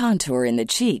lift and contour in the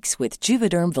cheeks with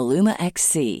Juvederm Voluma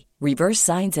XC. Reverse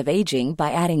signs of aging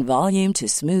by adding volume to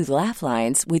smooth laugh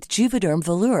lines with Juvederm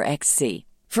Volure XC.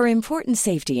 For important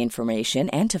safety information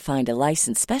and to find a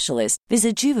licensed specialist,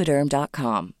 visit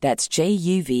Juvederm.com. That's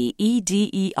JUVEDERM.com.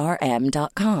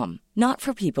 Not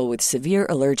for people with severe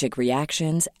allergic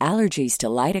reactions, allergies to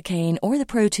lidocaine, or the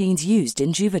proteins used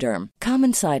in Juvederm.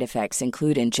 Common side effects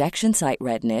include injection site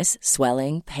redness,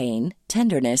 swelling, pain,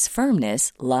 tenderness,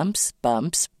 firmness, lumps,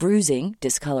 bumps, bruising,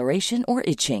 discoloration, or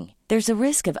itching. There's a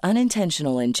risk of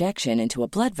unintentional injection into a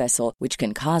blood vessel, which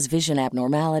can cause vision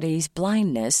abnormalities,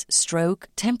 blindness, stroke,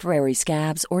 temporary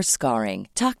scabs, or scarring.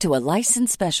 Talk to a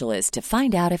licensed specialist to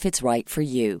find out if it's right for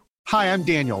you. Hi, I'm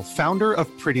Daniel, founder of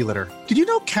Pretty Litter. Did you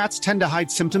know cats tend to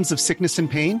hide symptoms of sickness and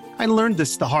pain? I learned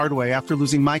this the hard way after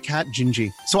losing my cat,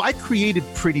 Gingy. So I created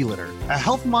Pretty Litter, a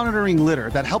health monitoring litter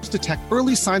that helps detect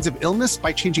early signs of illness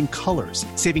by changing colors,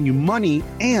 saving you money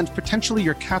and potentially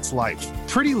your cat's life.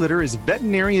 Pretty Litter is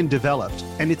veterinarian developed,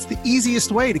 and it's the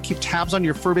easiest way to keep tabs on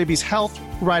your fur baby's health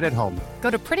right at home. Go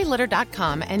to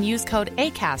prettylitter.com and use code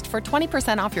ACAST for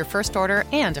 20% off your first order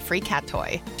and a free cat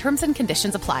toy. Terms and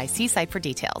conditions apply. See site for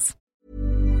details.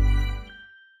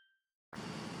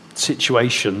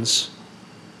 Situations.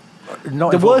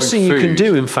 Not the worst thing food. you can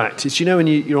do, in fact, is when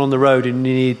you're on the road and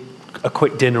you need a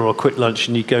quick dinner or a quick lunch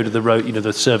and you go to the road,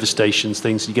 the service stations,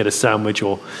 things, you get a sandwich,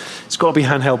 or it's got to be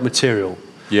handheld material.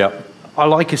 Yeah. I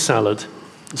like a salad.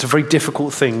 It's a very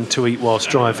difficult thing to eat whilst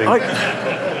driving.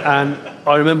 And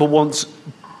I remember once,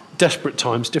 different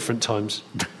times.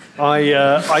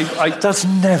 That's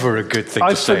never a good thing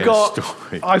to say in a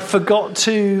story. I forgot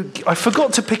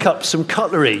to pick up some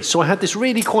cutlery, so I had this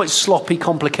really quite sloppy,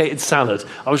 complicated salad.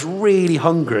 I was really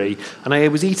hungry, and I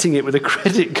was eating it with a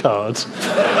credit card.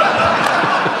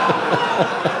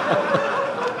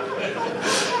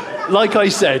 Like I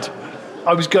said,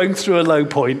 I was going through a low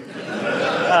point,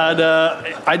 and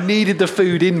I needed the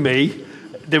food in me.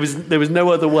 There was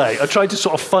no other way. I tried to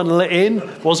sort of funnel it in,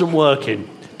 wasn't working.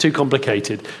 Too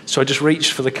complicated. So I just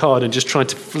reached for the card and just tried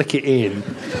to flick it in.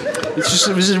 It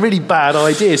was a really bad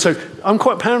idea. So I'm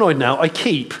quite paranoid now.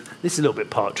 This is a little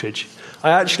bit Partridge, I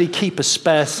actually keep a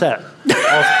spare set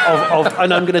of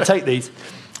and I'm going to take these.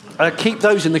 I keep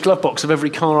those in the glove box of every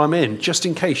car I'm in, just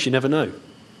in case, you never know.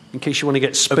 In case you want to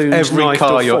get spoons, of every knifed,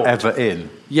 car or you're forked. ever in?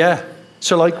 Yeah.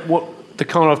 So the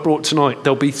car I've brought tonight,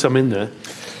 there'll be some in there.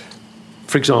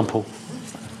 For example.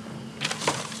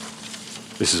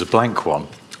 This is a blank one.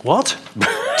 What?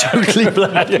 Totally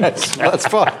blank. Yes, that's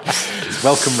fine.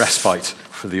 Welcome respite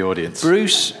for the audience.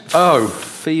 Bruce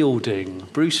Fielding.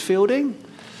 Bruce Fielding?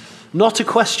 Not a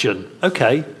question.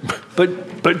 Okay.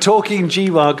 But talking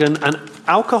G-Wagon and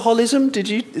alcoholism,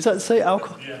 is that to say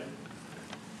alcohol? Yeah.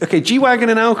 Okay, G-Wagon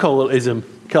and alcoholism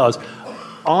cars.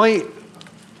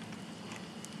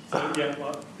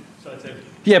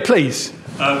 Yeah, please.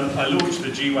 I launched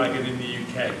the G-Wagon in the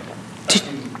UK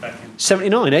back in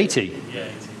 79, 80? Yeah,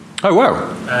 80. Oh, wow.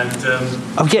 And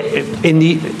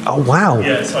wow.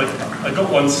 Yeah, so I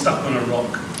got one stuck on a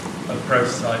rock, a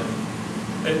prototype,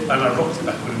 and I rocked it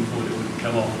backward and forward, it wouldn't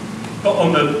come off. But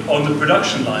on the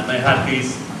production line, they had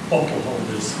these bottle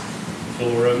holders for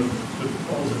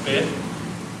bottles of beer.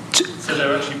 So they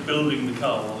were actually building the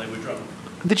car while they were drunk.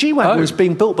 The G-Wagon was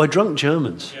being built by drunk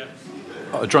Germans. Yeah.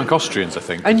 Drunk Austrians, I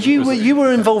think. And you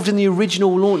were involved in the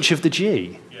original launch of the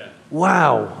G? Yeah.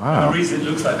 Wow. And the reason it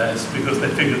looks like that is because they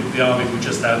figured that the army would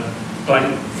just have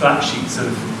blank flat sheets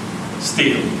of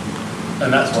steel,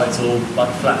 and that's why it's all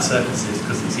like flat surfaces,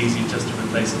 because it's easier just to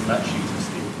replace a flat sheet of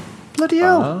steel. Bloody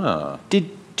hell. Did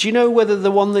Do you know whether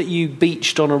the one that you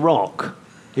beached on a rock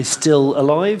is still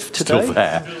alive today? Still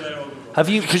there. Have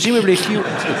you, presumably, if you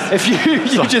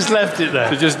just left it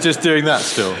there. So just doing that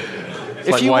still. It's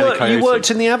If like you, Wile E. Coyote. you worked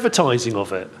in the advertising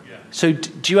of it, so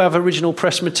do you have original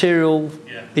press material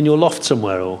in your loft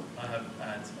somewhere, or? I have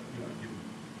ads.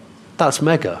 That's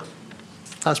mega.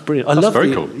 That's brilliant. That's love very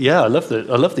the, cool. Yeah, I love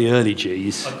the early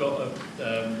Gs. I've got a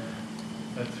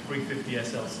 350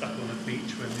 SL stuck on a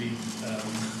beach when the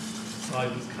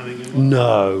tide was coming in.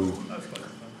 No.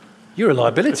 You're a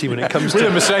liability when it comes With to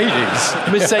a Mercedes.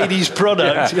 Mercedes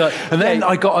product. Yeah. You're like, And then yeah.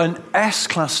 I got an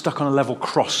S-Class stuck on a level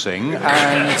crossing,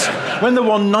 and when the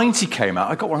 190 came out,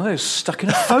 I got one of those stuck in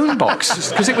a phone box,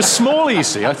 because it was small, you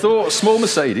see. I thought, small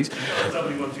Mercedes.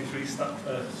 W123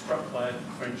 struck by a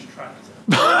French tractor.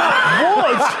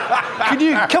 What? Can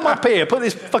you come up here, put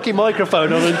this fucking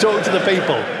microphone on and talk to the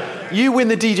people? You win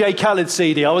the DJ Khaled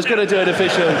CD. I was going to do an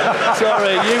official.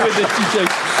 Sorry, you win the DJ...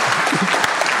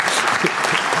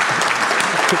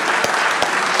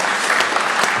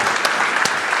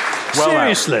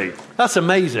 Seriously, that's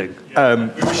amazing. We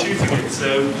were shooting it,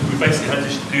 so we basically had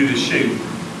to do the shoot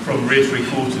from rear three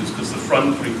quarters because the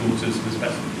front three quarters was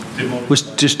demolished. Was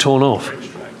just torn off.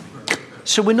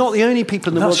 So we're not the only people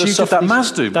in the world That's you that with that suffer these-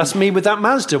 Mazda. That's me with that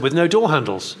Mazda with no door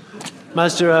handles.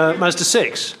 Mazda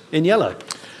 6 in yellow.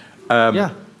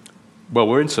 Yeah. Well,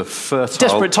 we're into fertile...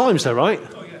 Desperate times, though, right?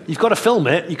 You've got to film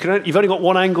it. You've only got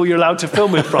one angle you're allowed to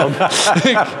film it from. We told the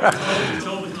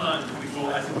client that we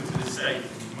thought as it was to the safe,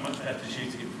 we might have to shoot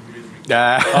it from rear three.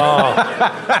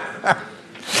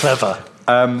 Clever.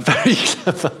 Very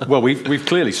clever. Well, we've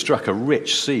clearly struck a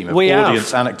rich seam of We have.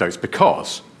 audience anecdotes,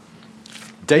 because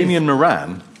Damien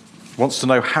Moran wants to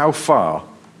know how far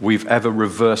we've ever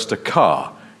reversed a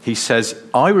car. He says,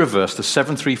 I reversed a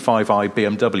 735i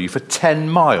BMW for 10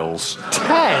 miles.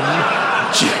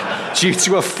 10? Due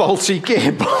to a faulty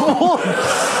gearbox.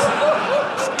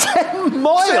 10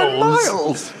 miles? 10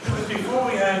 miles? Before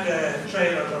we had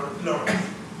trailers or lorries,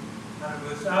 and it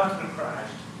was after the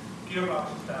crash, gearbox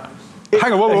was damaged.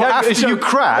 Hang on, after you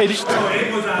crashed? So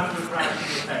it was after the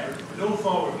crash, with no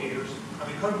forward gears, and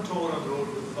we couldn't tow it on the road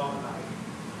with the long line.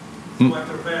 So we had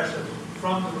to reverse it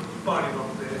from the body of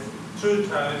the place, through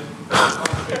town.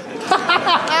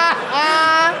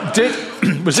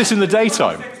 Was this in the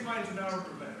daytime? 6 miles an hour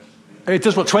reverse. It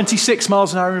does what, 26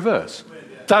 miles an hour in reverse?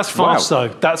 That's fast, Wow.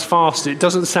 though. That's fast. It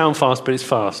doesn't sound fast, but it's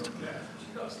fast.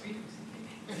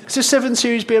 It's a 7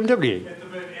 Series BMW.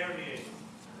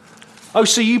 Oh,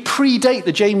 so you predate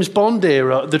the James Bond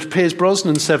era, the Pierce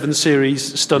Brosnan 7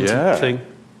 Series stunt thing.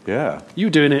 Yeah. You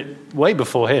were doing it way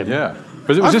before him. Yeah.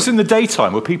 Was this in the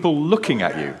daytime? Were people looking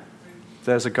at you?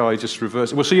 There's a guy just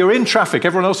reversing. Well, so you're in traffic.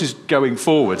 Everyone else is going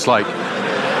forwards, like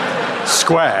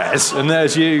squares, and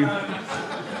there's you.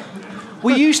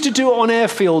 We used to do it on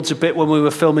airfields a bit when we were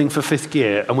filming for Fifth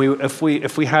Gear, and if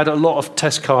we had a lot of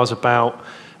test cars about,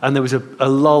 and there was a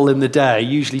lull in the day,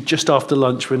 usually just after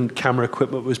lunch when camera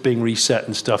equipment was being reset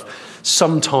and stuff,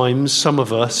 sometimes some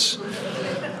of us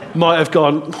might have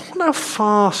gone, I wonder how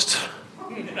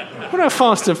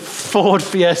fast a Ford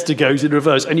Fiesta goes in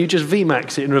reverse, and you just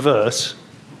VMAX it in reverse,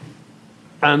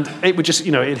 and it would just,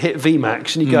 it'd hit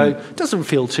VMAX, and you go, doesn't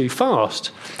feel too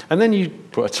fast. And then you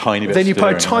put a tiny bit then you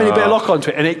put a steering. tiny bit of lock onto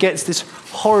it, and it gets this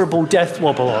horrible death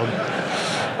wobble on.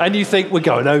 And you think, we're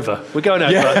going over.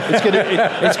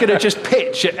 Yeah. It's gonna just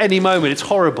pitch at any moment. It's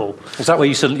horrible. Is that where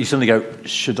you suddenly go,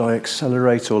 should I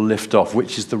accelerate or lift off?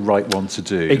 Which is the right one to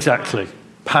do? Exactly.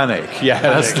 Panic.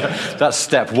 Yeah, that's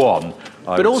step one.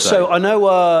 But also, I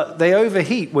know they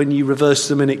overheat when you reverse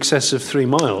them in excess of 3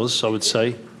 miles, I would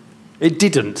say. It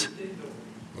didn't.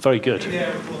 Very good.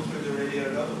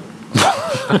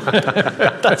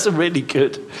 That's a really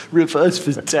good reverse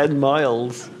for 10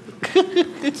 miles.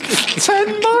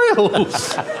 10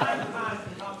 miles?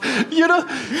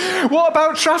 What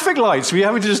about traffic lights? We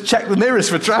having to just check the mirrors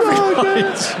for traffic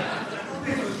lights?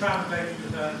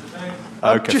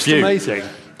 Okay, Just amazing.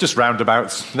 Just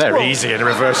roundabouts. They're easy in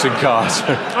reversing cars.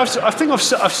 I think I've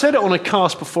said it on a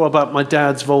cast before about my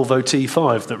dad's Volvo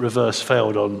T5 that reverse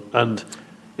failed on, and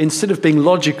instead of being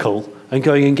logical and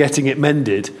going and getting it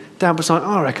mended, Dad was like,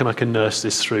 I reckon I can nurse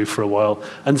this through for a while,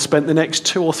 and spent the next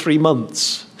 2 or 3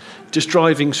 months just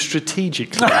driving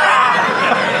strategically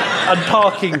and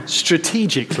parking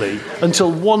strategically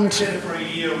until for a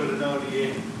year with an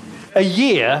Audi a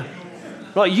year.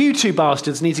 Right, you two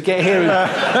bastards need to get here.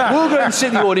 We'll go and sit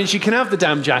in the audience. You can have the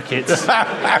damn jackets.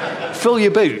 Fill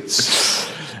your boots.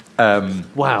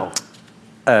 Wow.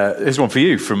 Here's one for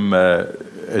you from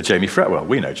Jamie Fretwell.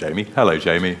 We know Jamie. Hello,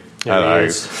 Jamie. Hello. He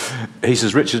is. He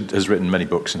says Richard has written many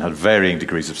books and had varying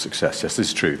degrees of success. Yes, this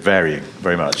is true. Varying,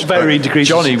 very much. Varying degrees.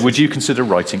 Johnny, would you consider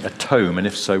writing a tome? And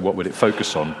if so, what would it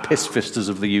focus on? Piss Vistas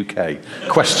of the UK?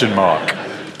 Question mark.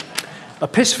 A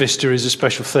Piss Vista is a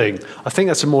special thing. I think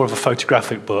that's more of a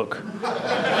photographic book.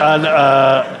 And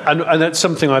that's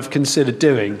something I've considered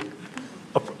doing.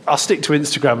 I'll stick to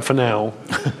Instagram for now.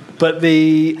 But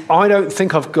I don't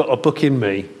think I've got a book in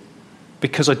me,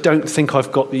 because I don't think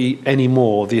I've got the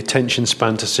attention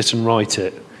span to sit and write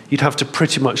it. You'd have to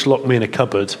pretty much lock me in a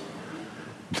cupboard,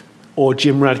 or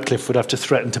Jim Radcliffe would have to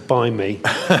threaten to buy me,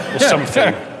 or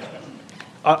something.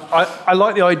 I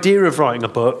like the idea of writing a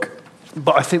book,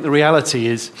 but I think the reality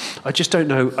is I just don't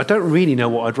know. I don't really know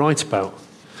what I'd write about.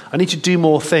 I need to do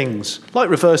more things, like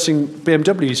reversing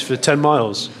BMWs for 10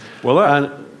 miles. Well,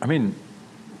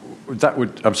 that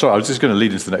would... I'm sorry, I was just going to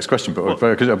lead into the next question, but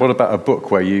what about a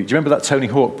book where do you remember that Tony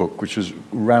Hawk book, which was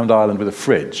Round Ireland with a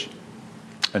fridge?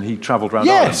 And he travelled around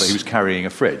Ireland, but he was carrying a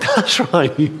fridge. That's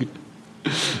right.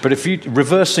 But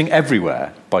Reversing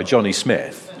Everywhere by Johnny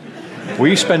Smith, where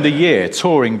you spend a year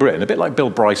touring Britain, a bit like Bill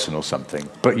Bryson or something,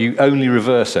 but you only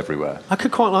reverse everywhere. I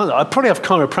could quite like that. I'd probably have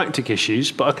chiropractic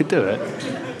issues, but I could do it.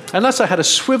 Unless I had a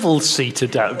swivel seat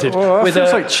adapted. That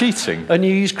feels like cheating. And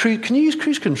you use can you use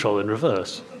cruise control in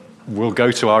reverse? We'll go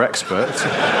to our expert.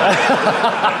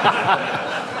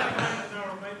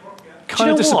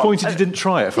 Kind of disappointed you didn't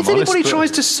try it, if I'm honest. If anybody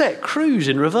tries to set cruise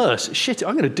in reverse, shit,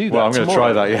 I'm going to do that. Well, I'm going to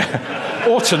try tomorrow. that, yeah.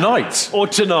 Or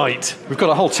tonight. We've got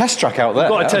a whole test track out there.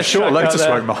 We've got a test track Lotus out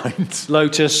there. won't mind.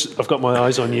 Lotus, I've got my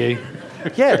eyes on you.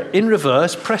 Yeah, in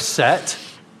reverse, press set.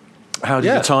 How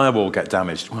did the tyre wall get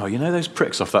damaged? Well, you know those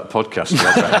pricks off that podcast.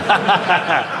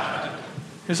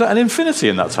 Is that an Infinity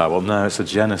in that tyre wall? No, it's a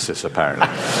Genesis, apparently.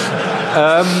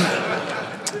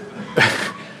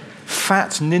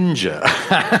 Fat Ninja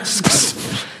asks...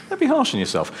 Don't be harsh on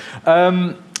yourself.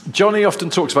 Johnny often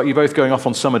talks about you both going off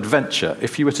on some adventure.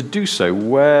 If you were to do so,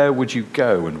 where would you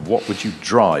go and what would you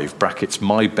drive? Brackets,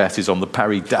 my bet is on the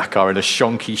Paris-Dakar in a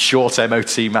shonky short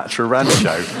MOT Matra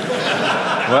Rancho.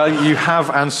 Well, you have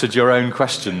answered your own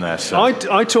question there, sir.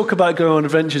 I talk about going on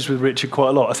adventures with Richard quite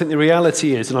a lot. I think the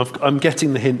reality is, and I'm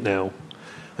getting the hint now,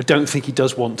 I don't think he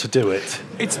does want to do it.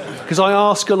 Because I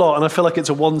ask a lot and I feel like it's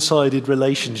a one-sided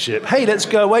relationship. Hey, let's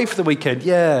go away for the weekend.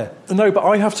 Yeah. No, but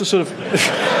I have to sort of...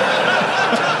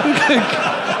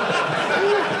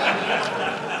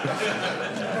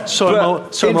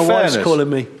 Sorry, my wife's calling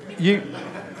me.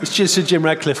 It's just Sir Jim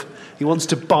Radcliffe. He wants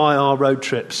to buy our road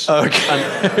trips.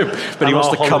 Okay. But he wants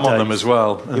to come on them as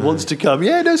well. He wants to come.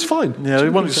 Yeah, no, it's fine. Yeah, he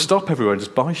wants to stop everywhere and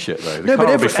just buy shit, though. The car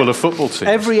will be full of football teams.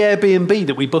 Every Airbnb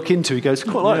that we book into, he goes,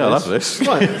 quite like I this.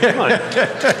 love this.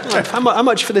 Right. How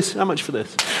much for this? How much for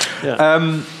this?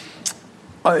 Yeah.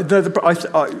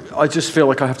 I just feel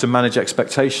like I have to manage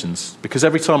expectations, because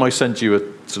every time I send you a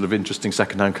sort of interesting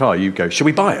second-hand car, you go, should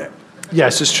we buy it?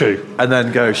 Yes, it's true. And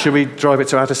then go, should we drive it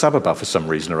to Addis Ababa for some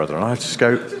reason or other? And I just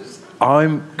go,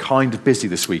 I'm kind of busy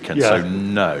this weekend, so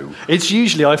no. It's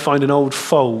usually, I find, an old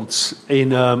Folds in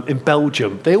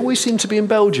Belgium. They always seem to be in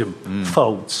Belgium.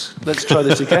 Folds. Let's try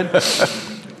this again.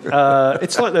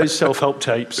 It's like those self-help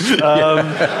tapes.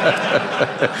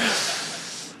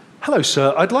 Hello,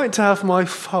 sir. I'd like to have my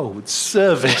Folds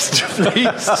serviced,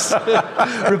 please.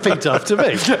 Repeat after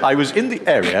me. I was in the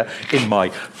area in my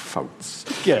Folds.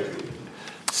 Yeah.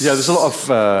 Yeah, there's a lot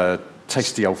of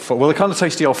tasty old... Well, the kind of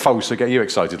tasty old Folds that get you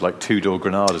excited, like two-door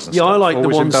Granadas and stuff. Yeah, I like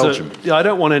always the ones in Belgium. that... Yeah, I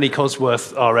don't want any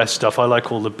Cosworth RS stuff. I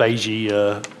like all the beigey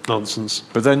nonsense.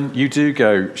 But then you do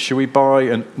go, should we buy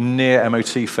a near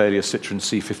MOT failure Citroen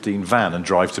C15 van and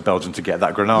drive to Belgium to get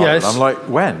that Granada? Yes. And I'm like,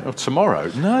 when? Oh,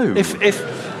 tomorrow? No. If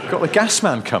got the gas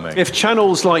man coming. If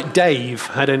channels like Dave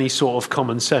had any sort of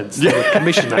common sense, they would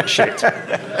commission that shit.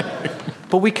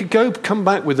 But we could come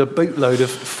back with a bootload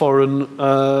of foreign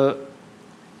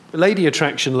lady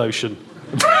attraction lotion.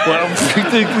 Well,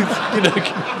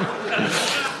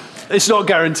 it's not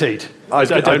guaranteed. I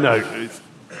don't know.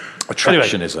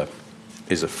 Attraction is a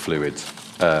fluid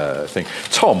thing.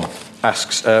 Tom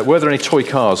asks, were there any toy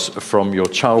cars from your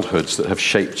childhoods that have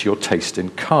shaped your taste in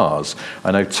cars?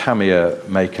 I know Tamiya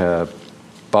make a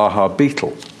Baja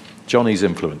Beetle. Johnny's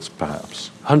influence,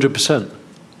 perhaps. 100%.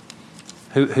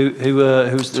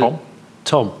 Who's Tom?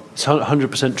 Tom. It's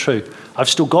 100% true. I've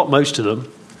still got most of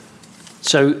them.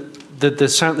 So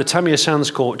the Tamiya Sound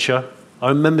Scorcher, I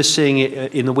remember seeing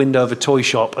it in the window of a toy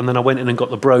shop, and then I went in and got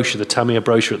the brochure, the Tamiya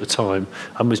brochure at the time,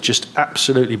 and was just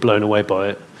absolutely blown away by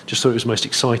it. Just thought it was the most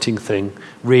exciting thing.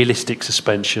 Realistic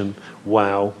suspension,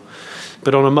 wow.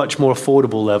 But on a much more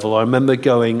affordable level, I remember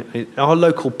going... Our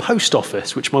local post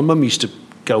office, which my mum used to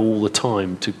go all the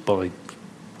time to buy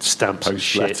stamps and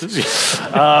shit. letters.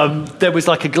 There was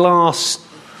like a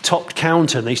glass-topped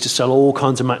counter, and they used to sell all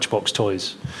kinds of Matchbox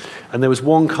toys. And there was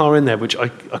one car in there which I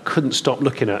couldn't stop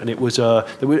looking at, and it was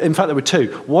in fact there were two.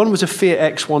 One was a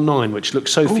Fiat X19, which looked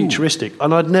so futuristic,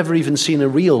 and I'd never even seen a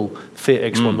real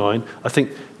Fiat X19. I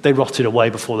think they rotted away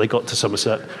before they got to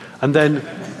Somerset. And then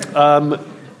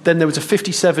there was a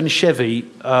 57 Chevy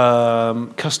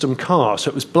custom car, so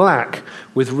it was black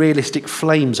with realistic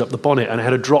flames up the bonnet, and it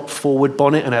had a drop-forward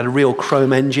bonnet and had a real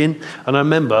chrome engine. And I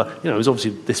remember, it was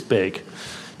obviously this big,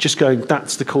 just going,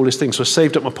 that's the coolest thing. So I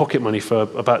saved up my pocket money for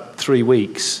about 3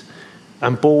 weeks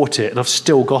and bought it, and I've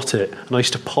still got it. And I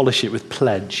used to polish it with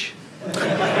Pledge.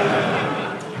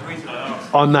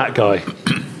 I'm that guy.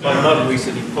 My mum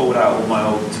recently pulled out all my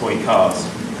old toy cars.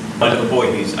 My little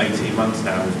boy, who's 18 months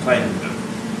now, was playing with them.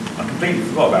 I completely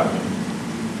forgot about them.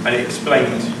 And it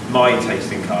explained my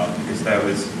taste in cars, because there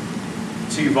was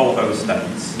 2 Volvo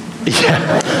Estates. Yeah.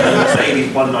 And a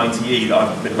Mercedes 190E that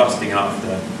I've been lusting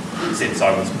after since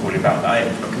I was probably about that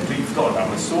age. I completely forgot about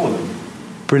them. I saw them.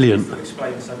 Brilliant. It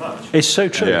explains so much. It's so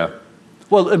true. Yeah.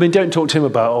 Well, I mean, don't talk to him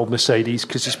about old Mercedes,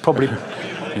 because he's probably...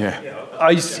 Yeah.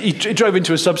 He drove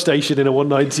into a substation in a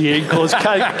 190E and caused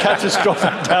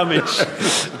catastrophic damage.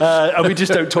 And we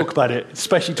just don't talk about it,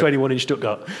 especially to anyone in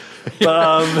Stuttgart.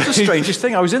 But, it's the strangest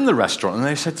thing. I was in the restaurant and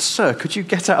they said, "Sir, could you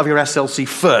get out of your SLC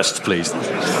first, please?"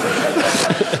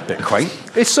 Bit quaint.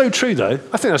 It's so true, though.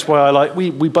 I think that's why I like...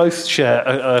 We both share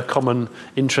a common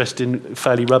interest in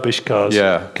fairly rubbish cars.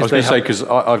 Yeah, I was going to say, because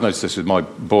I've noticed this with my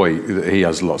boy. He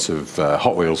has lots of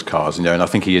Hot Wheels cars, and I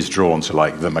think he is drawn to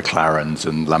like the McLarens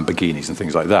and Lamborghinis and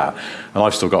things like that. And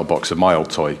I've still got a box of my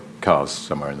old toy cars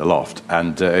somewhere in the loft,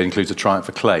 and it includes a Triumph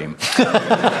Acclaim. Which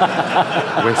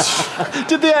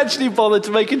did they actually bother to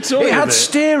make a toy? It had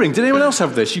steering. Did anyone else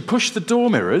have this? You push the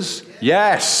door mirrors.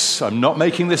 Yes, I'm not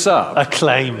making this up.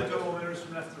 Acclaim.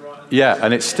 Yeah,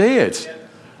 and it steered.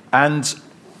 And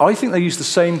I think they used the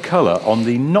same colour on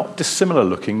the not dissimilar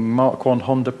looking Mark I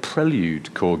Honda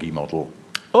Prelude Corgi model.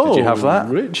 Oh, did you have that?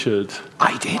 Richard.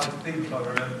 I did.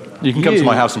 You can come to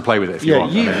my house and play with it if you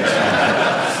want.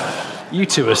 You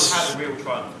two are...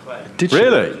 Did you?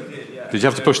 Really? Did you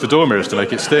have to push the door mirrors to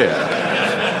make it steer?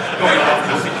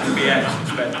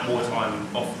 Spent more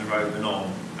time off the road than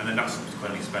on, and then that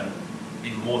subsequently spent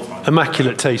even more time.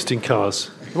 Immaculate taste in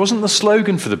cars. It wasn't the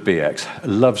slogan for the BX,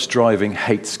 "Loves driving,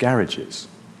 hates garages"?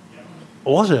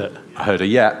 Was it? I heard a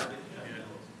yep.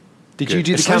 Did you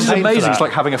do the campaign It's amazing. for that? It's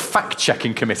like having a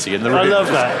fact-checking committee in the room. I love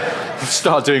that.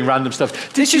 Start doing random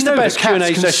stuff. This is the best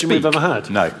Q&A session we've ever had.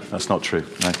 No, that's not true.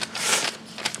 No.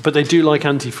 But they do like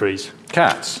antifreeze.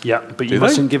 Cats? Yeah, but you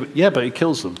mustn't give it... Yeah, but it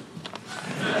kills them.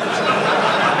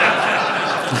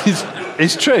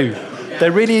 It's true.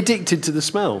 They're really addicted to the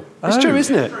smell. It's true,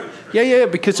 isn't it? Yeah,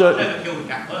 because... I've never killed a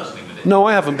cat personally with it. No,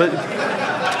 I haven't, but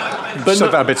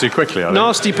said that a bit too quickly, I think.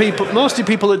 Nasty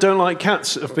people that don't like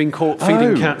cats have been caught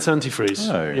feeding cats antifreeze.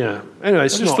 Oh. Yeah. Anyway,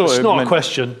 it's not a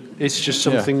question. It's just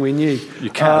something we knew.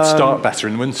 Your cat start better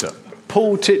in winter.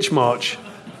 Paul Titchmarsh,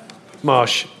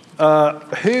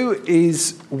 who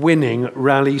is winning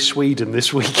Rally Sweden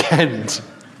this weekend?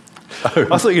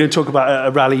 I thought you were going to talk about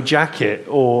a rally jacket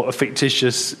or a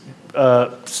fictitious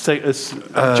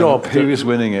job. Who is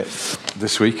winning it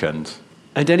this weekend?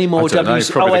 And any more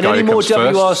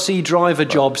WRC driver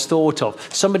jobs thought of?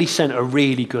 Somebody sent a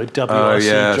really good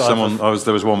WRC driver.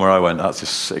 There was one where I went, that's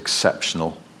just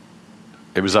exceptional.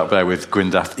 It was up there with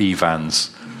Gwyndaf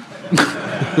Evans.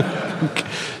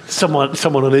 Someone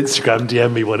on Instagram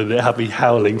DM'd me one and it had me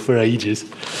howling for ages.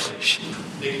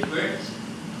 Nicky Grits.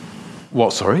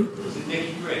 What, sorry? Was it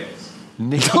Nicky Grits?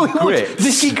 Nicky Grits?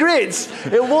 Nicky Grits!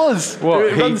 It was!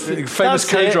 What, famous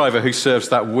co-driver who serves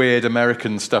that weird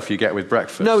American stuff you get with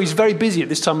breakfast? No, he's very busy at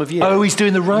this time of year. Oh, he's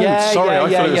doing the road. Yeah, sorry, I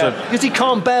thought it was because he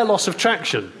can't bear loss of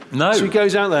traction. No. So he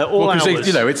goes out there all hours.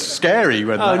 It's scary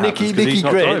when that happens, Nicky he's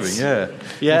not Grits. driving.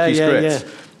 Yeah.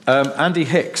 Andy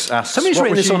Hicks asks... Somebody's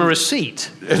written this on a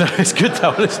receipt. No, it's good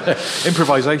though, isn't it?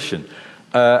 Improvisation.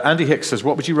 Andy Hicks says,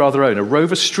 what would you rather own, a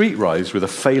Rover Street Rise with a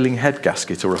failing head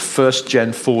gasket or a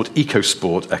first-gen Ford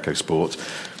EcoSport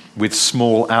with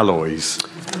small alloys?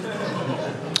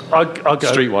 I'll go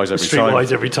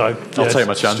Streetwise every time. I'll take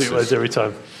my chances. Streetwise every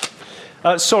time.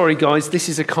 Sorry, guys, this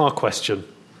is a car question.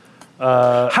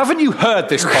 Haven't you heard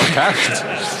this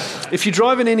podcast? If you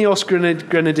drive an Ineos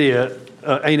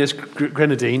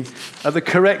Grenadine at the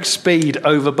correct speed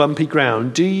over bumpy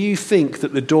ground, do you think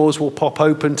that the doors will pop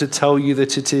open to tell you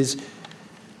that it is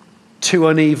too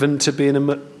uneven to be in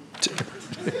a...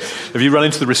 Have you run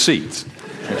into the receipt?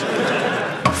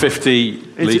 50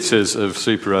 litres of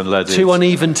super unleaded... Too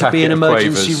uneven to be an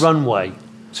emergency runway.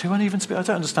 Too uneven to be... I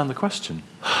don't understand the question.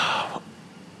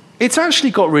 It's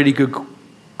actually got really good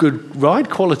ride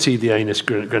quality, the Anus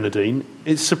Grenadine.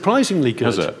 It's surprisingly good.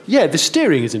 Has it? Yeah, the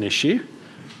steering is an issue,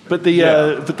 but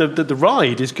the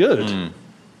ride is good.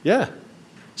 Yeah.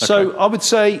 So I would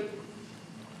say,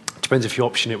 depends if you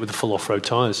option it with the full off-road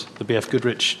tyres, the BF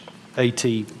Goodrich AT,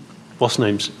 what's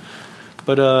names.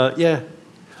 But yeah,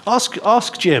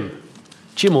 ask Jim.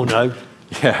 Jim will know.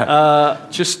 Yeah.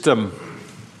 Just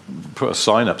put a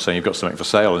sign up saying you've got something for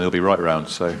sale, and he'll be right round.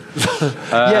 So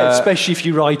yeah, especially if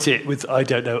you write it with, I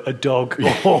don't know, a dog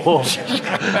or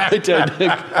I don't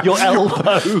know, your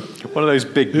elbow. One of those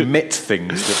big mitt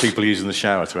things that people use in the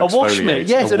shower to exfoliate. A wash mitt,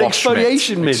 yes, an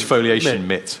exfoliation mitt. Exfoliation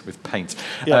mitt with paint.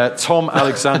 Yeah. Tom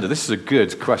Alexander, this is a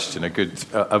good question, a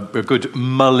good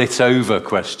mullet over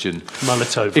question.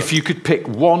 Mullet over. If you could pick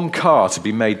one car to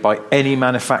be made by any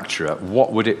manufacturer,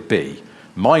 what would it be?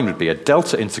 Mine would be a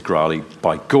Delta Integrale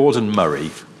by Gordon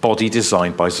Murray, body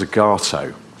designed by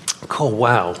Zagato. Oh,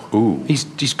 wow. Ooh.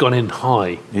 He's gone in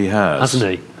high. He has. Hasn't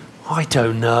he? I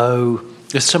don't know.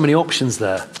 There's so many options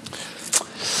there.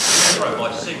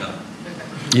 By Singer.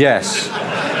 Yes.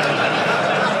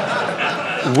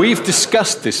 We've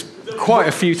discussed this quite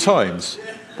a few times.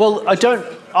 Well,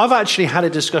 I've actually had a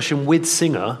discussion with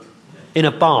Singer in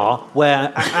a bar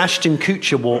where Ashton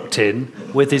Kutcher walked in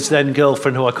with his then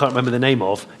girlfriend, who I can't remember the name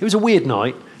of. It was a weird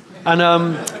night, and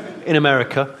in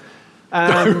America.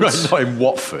 And not in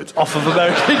Watford. Off of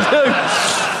America, no.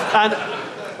 And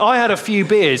I had a few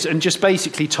beers and just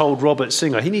basically told Robert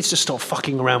Singer he needs to stop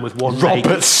fucking around with one mate.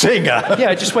 Robert Singer? Yeah,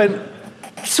 I just went,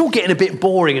 it's all getting a bit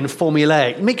boring and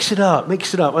formulaic. Mix it up.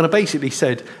 And I basically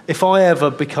said, if I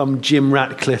ever become Jim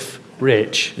Ratcliffe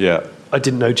rich... Yeah. I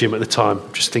didn't know Jim at the time,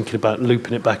 just thinking about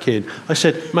looping it back in. I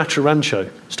said, Matra Rancho,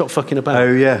 stop fucking about.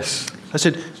 Oh, yes. I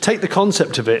said, take the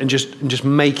concept of it and just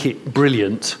make it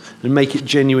brilliant and make it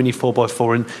genuinely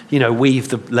 4x4 and, weave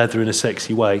the leather in a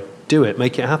sexy way. Do it,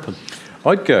 make it happen.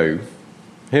 I'd go,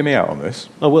 hear me out on this.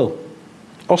 I will.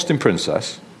 Austin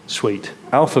Princess. Sweet.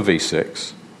 Alpha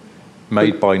V6,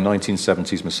 made by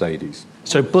 1970s Mercedes.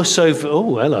 So Busso...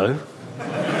 Oh, hello.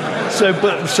 So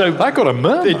that got a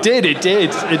murmur. It did. A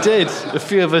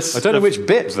few of us... I don't know which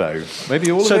bit, though. Maybe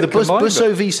all of it. So the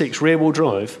Busso V6 rear-wheel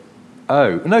drive...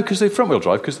 Oh, no, because they front-wheel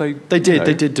drive, because they... They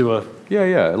did do a...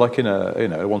 Yeah, like in a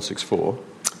 164.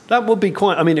 That would be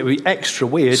quite... I mean, it would be extra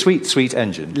weird. Sweet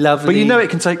engine. Lovely. But it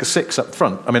can take a 6 up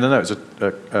front. I mean, I know it's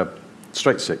a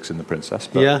straight 6 in the Princess,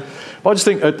 but... Yeah. But I just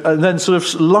think... and then sort of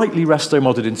slightly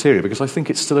resto-modded interior, because I think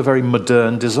it's still a very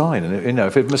modern design. And,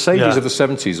 if Mercedes of the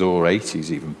 70s or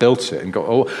 80s even built it and got...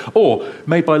 Or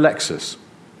made by Lexus.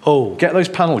 Oh. Get those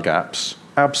panel gaps...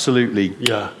 absolutely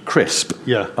crisp.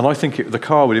 Yeah. And I think the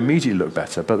car would immediately look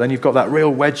better, but then you've got that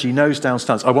real wedgy nose-down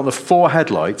stance. I want the 4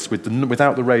 headlights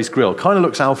without the raised grille. Kind of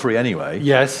looks Alfa-y anyway.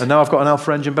 Yes. And now I've got an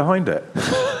Alfa engine behind it.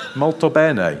 Molto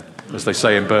bene, as they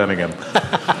say in Birmingham.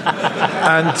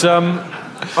 And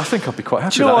I think I'd be quite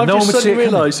happy with that. I've No one just would see suddenly it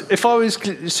coming. realised, if I was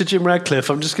Sir Jim Radcliffe,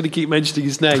 I'm just going to keep mentioning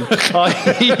his name.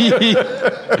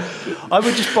 I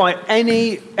would just buy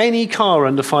any car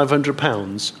under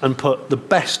 £500 and put the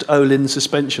best Olin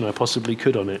suspension I possibly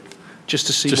could on it, just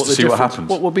to see what happens.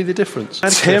 What would be the difference?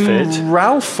 Tim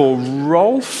Rolf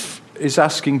is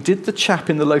asking, did the chap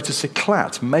in the Lotus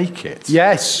Eclat make it?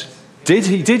 Yes. Did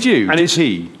he? Did you? And did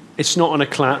he? It's not an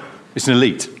Eclat. It's an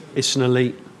Elite. It's an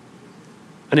Elite.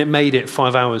 And it made it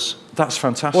 5 hours. That's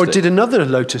fantastic. Or did an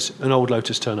old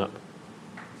Lotus turn up?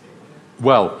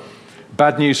 Well,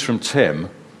 bad news from Tim.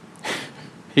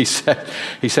 He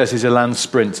says his Elan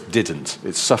Sprint didn't.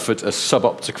 It suffered a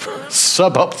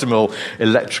suboptimal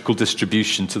electrical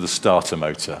distribution to the starter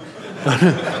motor.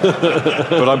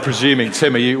 But I'm presuming,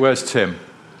 Tim, where's Tim?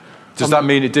 Does that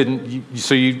mean it didn't?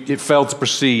 It failed to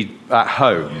proceed at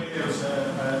home? It was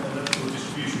an electrical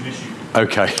distribution issue.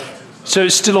 Okay. So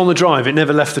it's still on the drive. It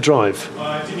never left the drive.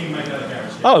 I didn't even make that a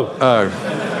garage.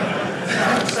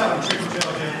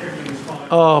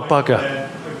 Oh, bugger.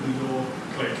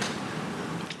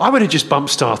 I would have just bump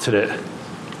started it.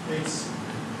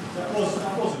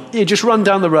 Yeah, just run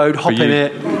down the road, hop in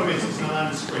it. The problem is it's an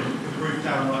Elan Sprint with the roof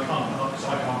down and I can't put up because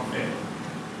I can't fit.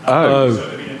 Oh. So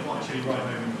it'd have been a quite chilly ride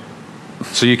home.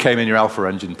 So you came in your Alfa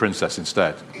engine Princess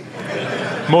instead?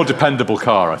 More dependable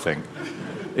car, I think.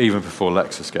 Even before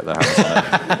Lexus get their hands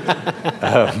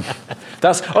on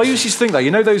it. I usually think that,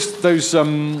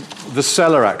 the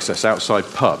cellar access outside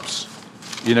pubs.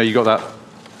 You got that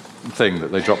thing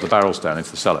that they drop the barrels down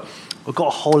into the cellar. We've got a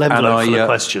whole envelope full of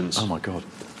questions. Oh my God.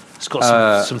 It's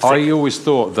got some thick... I always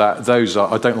thought that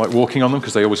I don't like walking on them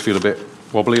because they always feel a bit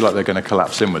wobbly, like they're going to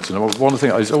collapse inwards. And one of the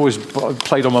things that always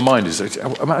played on my mind is,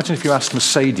 imagine if you asked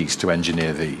Mercedes to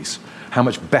engineer these, how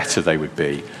much better they would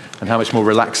be and how much more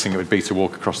relaxing it would be to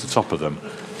walk across the top of them.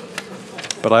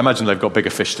 But I imagine they've got bigger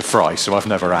fish to fry, so I've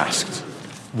never asked.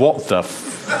 What the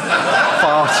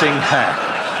farting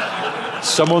heck?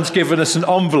 Someone's given us an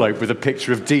envelope with a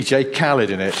picture of DJ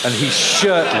Khaled in it, and he's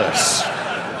shirtless.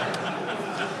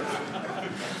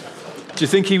 Do you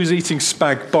think he was eating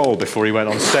spag bol before he went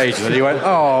on stage, and then he went,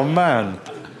 oh, man,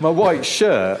 my white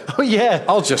shirt? Oh, yeah.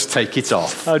 I'll just take it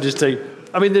off. I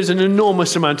mean, there's an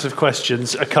enormous amount of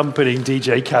questions accompanying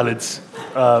DJ Khaled's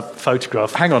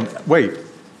photograph. Hang on, wait.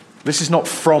 This is not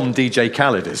from DJ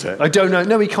Khaled, is it? I don't know.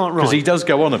 No, he can't write. Because he does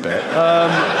go on a bit.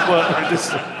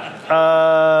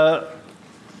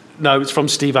 No, it's from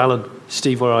Steve Allen.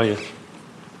 Steve, where are you?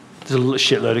 There's a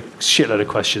shitload of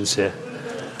questions here.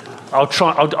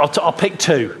 I'll pick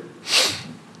two.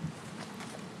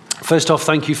 First off,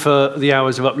 thank you for the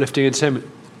hours of uplifting entertainment.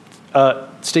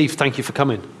 Steve, thank you for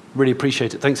coming. Really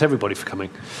appreciate it. Thanks, everybody, for coming.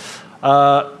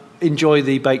 Enjoy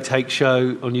the Baked Hake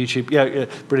show on YouTube. Yeah,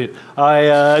 brilliant.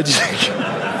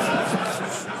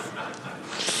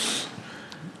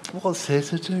 What's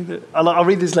this? I'll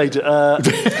read this later.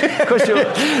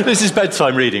 This is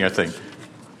bedtime reading, I think.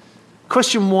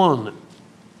 Question 1.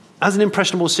 As an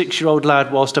impressionable 6-year-old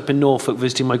lad whilst up in Norfolk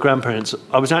visiting my grandparents,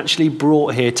 I was actually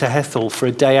brought here to Hethel for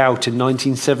a day out in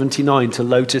 1979 to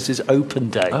Lotus's open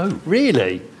day. Oh.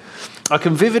 Really? I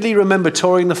can vividly remember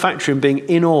touring the factory and being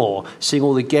in awe, seeing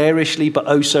all the garishly but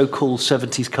oh so cool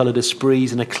 70s coloured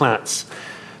esprits and eclats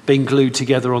being glued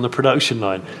together on the production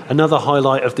line. Another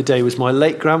highlight of the day was my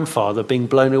late grandfather being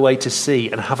blown away to see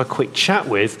and have a quick chat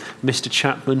with Mr.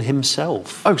 Chapman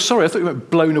himself. Oh, sorry, I thought you meant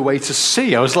blown away to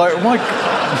see. I was like, oh my God.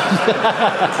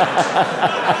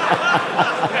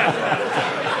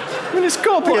 I mean, it's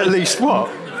got to be at least,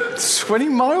 20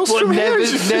 miles from here?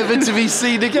 Never to be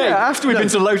seen again. Yeah, after we'd been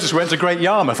to Lotus, we went to Great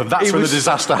Yarmouth, and that's when the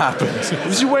disaster happened.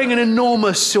 Was he wearing an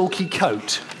enormous silky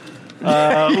coat?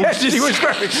 Yes, he was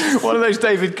wearing one of those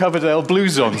David Coverdale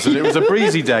blouses, and it was a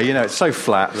breezy day, it's so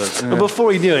flat. But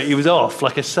before he knew it, he was off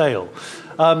like a sail.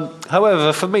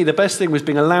 However, for me, the best thing was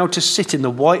being allowed to sit in the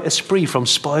white Esprit from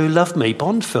Spy Who Loved Me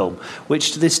Bond film,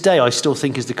 which to this day I still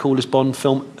think is the coolest Bond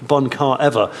car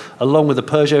ever, along with the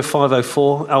Peugeot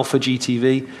 504, Alpha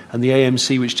GTV, and the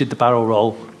AMC which did the barrel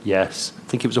roll. Yes, I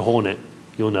think it was a Hornet.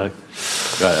 You'll know.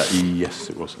 Yes,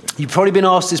 it was. You've probably been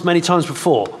asked this many times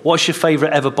before. What's your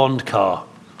favourite ever Bond car?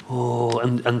 Oh,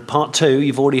 and part 2,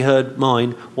 you've already heard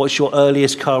mine. What's your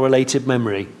earliest car-related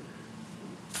memory?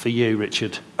 For you,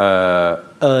 Richard.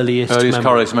 Earliest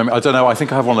car-related memory. I don't know. I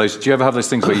think I have one of those. Do you ever have those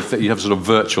things where you have sort of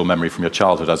virtual memory from your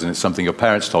childhood, as in it's something your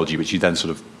parents told you, which you then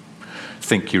sort of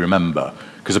think you remember?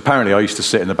 Because apparently I used to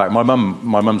sit in the back. My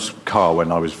mum's car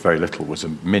when I was very little was a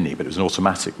Mini, but it was an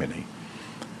automatic Mini.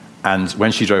 And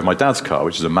when she drove my dad's car,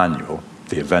 which is a manual,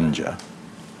 the Avenger,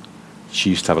 she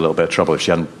used to have a little bit of trouble if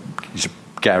she hadn't used to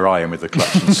get her eye in with the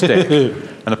clutch and stick.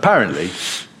 And apparently,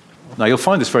 now you'll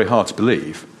find this very hard to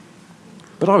believe,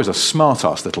 but I was a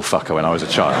smart-ass little fucker when I was a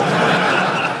child.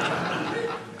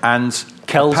 And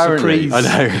apparently, I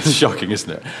know, it's shocking,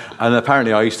 isn't it? And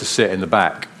apparently I used to sit in the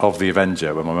back of the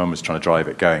Avenger when my mum was trying to drive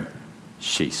it going,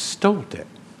 she stole it.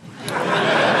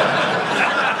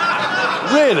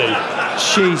 Really?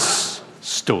 She's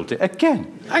stalled it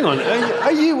again. Hang on,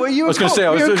 are you? I was going to say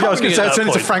I turned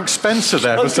into Frank Spencer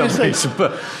there for some reason,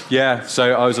 but yeah.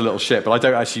 So I was a little shit, but I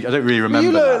don't really remember.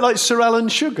 You look like Sir Alan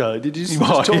Sugar. Did you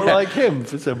talk like him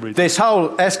for some reason? This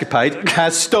whole escapade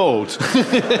has stalled.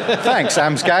 Thanks,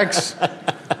 Amsgags.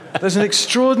 There's an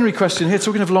extraordinary question here.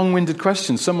 Talking of long-winded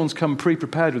questions, someone's come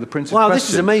pre-prepared with a printed question. Wow, this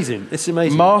is amazing. This is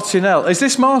amazing. Martin L. Is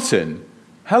this Martin?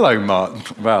 Hello, Martin.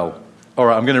 Well, all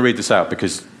right. I'm going to read this out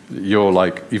because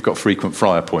you've got frequent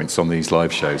flyer points on these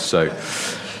live shows, so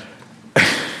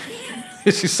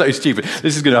this is so stupid.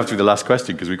 This is going to have to be the last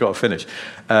question because we've got to finish.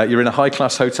 You're in a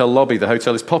high-class hotel lobby. The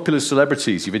hotel is popular with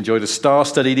celebrities. You've enjoyed a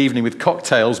star-studded evening with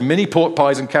cocktails, mini pork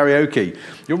pies and karaoke.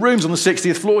 Your room's on the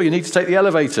 60th floor. You need to take the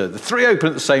elevator. The 3 open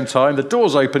at the same time. The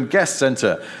doors open. Guest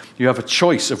centre. You have a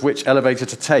choice of which elevator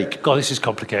to take. God, this is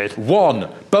complicated. 1.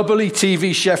 Bubbly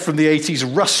TV chef from the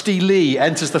 80s, Rusty Lee,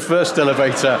 enters the first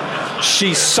elevator.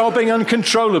 She's sobbing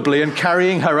uncontrollably and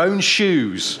carrying her own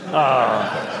shoes.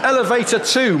 Elevator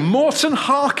 2, Morton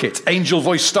Harkett, angel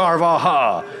voice star of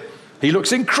a-ha. He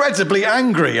looks incredibly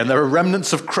angry and there are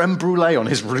remnants of creme brulee on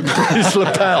his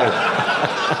lapel.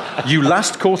 You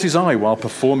last caught his eye while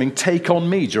performing Take On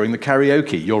Me during the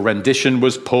karaoke. Your rendition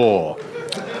was poor.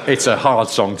 It's a hard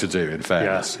song to do, in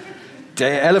fairness.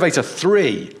 Yeah. Elevator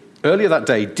 3, Earlier that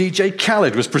day, DJ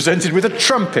Khaled was presented with a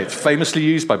trumpet, famously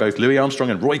used by both Louis Armstrong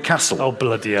and Roy Castle. Oh,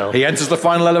 bloody hell. He enters the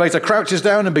final elevator, crouches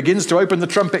down, and begins to open the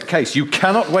trumpet case. You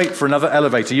cannot wait for another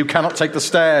elevator. You cannot take the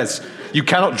stairs. You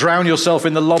cannot drown yourself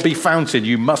in the lobby fountain.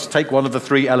 You must take one of the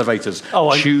 3 elevators.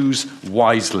 Choose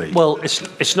wisely. Well,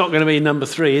 it's not going to be number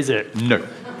 3, is it? No.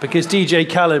 Because DJ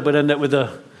Khaled would end up with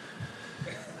a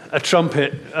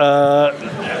trumpet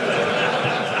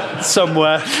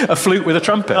somewhere. A flute with a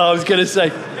trumpet. I was going to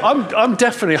say, I'm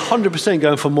definitely 100%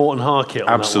 going for Morton Harkett on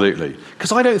Absolutely.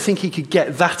 Because I don't think he could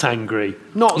get that angry.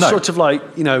 Not No. sort of like,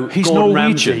 you know, He's Gordon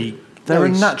Norwegian. Ramsay. They're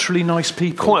he's naturally nice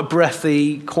people. quite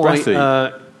breathy, quite...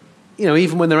 you know,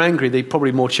 even when they're angry, they're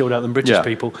probably more chilled out than British Yeah.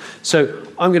 people. So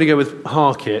I'm going to go with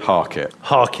Harkett. Harkett.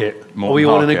 Are we Morton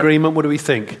all in Harkett. agreement? What do we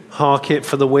think? Harkett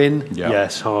for the win? Yeah.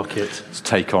 Yes, Harkett. Let's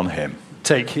take on him.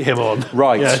 Take him on.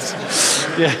 Right. Yes.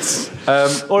 Yes.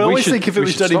 Um, Or I we always should- think if it we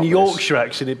was should done in stop this. Yorkshire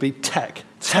accent, it'd be tech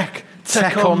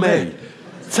on me.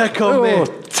 Tech on me.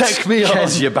 Tech me on.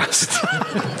 Kes, you bastard.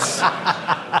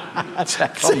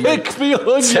 Tech on me. Take me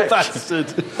on, you Tech.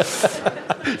 bastard.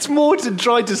 It's Morton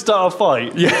trying to start a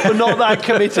fight, but not that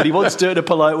committed. He wants to do it in a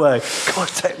polite way. God,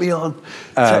 take me on.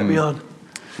 Take me on.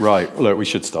 Right, look, we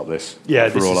should stop this. Yeah,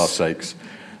 for this all is- our sakes.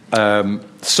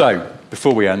 So,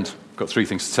 before we end, I've got 3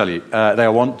 things to tell you. They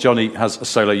are 1, Johnny has a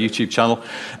solo YouTube channel.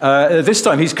 This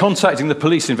time he's contacting the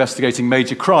police investigating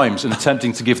major crimes and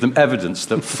attempting to give them evidence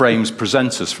that frames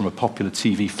presenters from a popular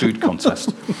TV food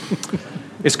contest.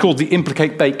 It's called the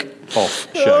Implicate Bake Off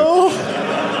Show.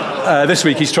 This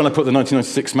week he's trying to put the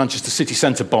 1996 Manchester City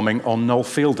Centre bombing on Noel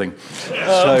Fielding.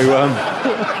 So,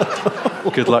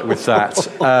 good luck with that.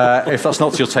 If that's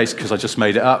not to your taste, because I just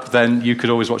made it up, then you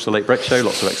could always watch The Late Break Show.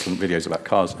 Lots of excellent videos about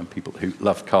cars and people who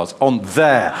love cars on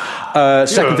there.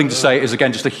 Second thing to say is,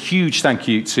 again, just a huge thank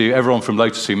you to everyone from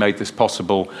Lotus who made this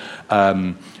possible,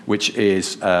 which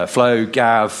is Flo,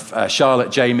 Gav,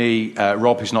 Charlotte, Jamie,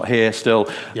 Rob, who's not here still,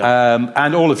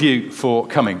 and all of you for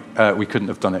coming. We couldn't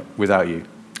have done it without you.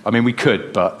 I mean, we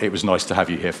could, but it was nice to have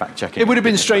you here fact-checking. It would have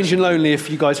been strange and lonely if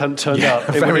you guys hadn't turned up.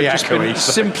 It very would have just been echoey.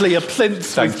 simply a plinth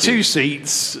Thank with you. 2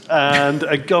 seats and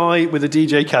a guy with a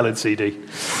DJ Khaled CD.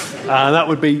 That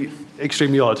would be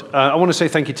extremely odd. I want to say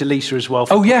thank you to Lisa as well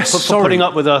for, for putting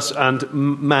up with us and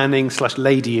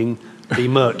manning/ladying the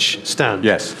merch stand.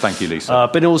 Yes, thank you, Lisa.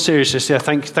 But in all seriousness, yeah,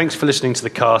 thanks for listening to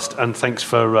the cast and thanks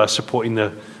for supporting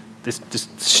this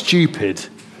stupid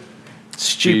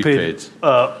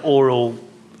oral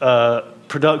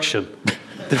production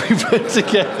that we put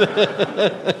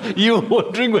together. You were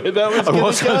wondering where that was going to go. I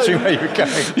was wondering where you were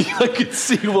going. I could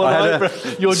see one eyebrow.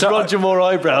 Your Roger Moore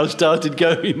eyebrow started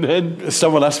going then.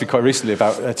 Someone asked me quite recently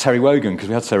about Terry Wogan, because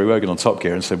we had Terry Wogan on Top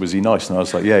Gear, and said, was he nice? And I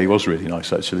was like, yeah, he was really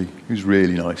nice, actually. He was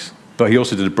really nice. But he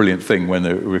also did a brilliant thing when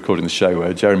they were recording the show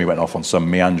where Jeremy went off on some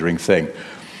meandering thing.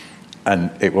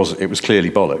 And it was clearly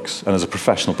bollocks. And as a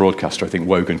professional broadcaster, I think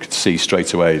Wogan could see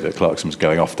straight away that Clarkson was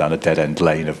going off down a dead-end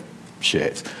lane of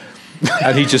shit.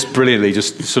 And he just brilliantly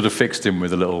just sort of fixed him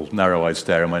with a little narrow-eyed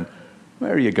stare and went,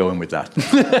 where are you going with that?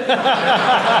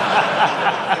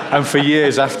 And for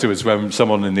years afterwards, when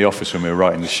someone in the office when we were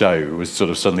writing the show was sort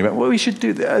of suddenly went, well, we should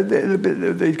do that.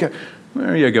 They'd go, where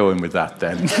are you going with that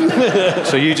then?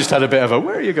 So you just had a bit of a,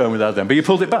 where are you going with that then? But you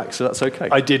pulled it back, so that's okay.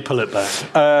 I did pull it back.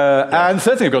 And the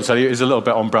third thing I've got to tell you is a little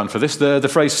bit on brand for this. The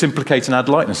phrase simplicate and add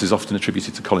lightness is often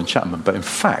attributed to Colin Chapman, but in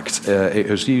fact, it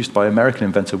was used by American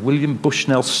inventor William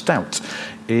Bushnell Stout,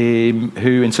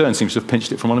 who in turn seems to have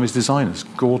pinched it from one of his designers,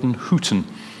 Gordon Houghton.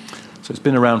 So it's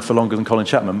been around for longer than Colin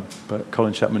Chapman, but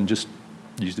Colin Chapman just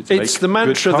used it to make It's the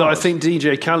mantra good that I cars. think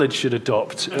DJ Khaled should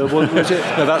adopt. What was it?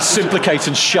 No, that's simplicate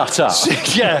and shut up.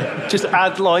 Yeah, just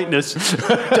add lightness.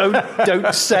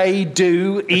 Don't say,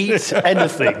 do, eat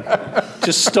anything.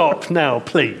 Just stop now,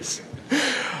 please.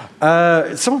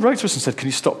 Someone wrote to us and said, can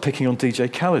you stop picking on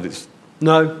DJ Khaled?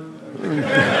 No.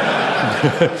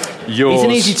 Yours. He's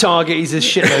an easy target. He's a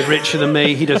shitload richer than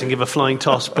me. He doesn't give a flying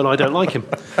toss, but I don't like him.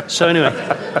 So anyway.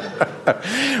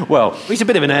 Well, he's a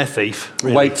bit of an air thief.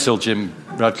 Really. Wait till Jim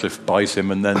Radcliffe buys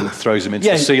him and then throws him into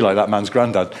the sea like that man's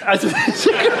granddad.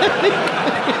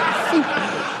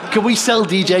 Can we sell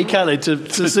DJ Khaled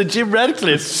to Sir Jim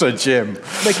Radcliffe? Sir Jim.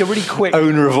 Make a really quick...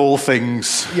 Owner of all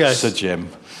things, yes. Sir Jim.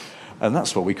 And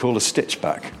that's what we call a stitch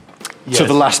back. Yes. To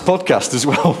the last podcast as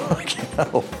well.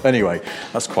 Anyway,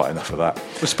 that's quite enough of that.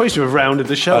 We're supposed to have rounded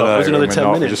the show up. There's another 10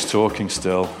 minutes. We're just talking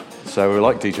still. So we're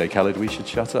like DJ Khaled, we should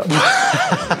shut up.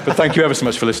 But thank you ever so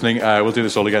much for listening. We'll do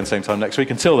this all again same time next week.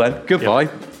 Until then, goodbye.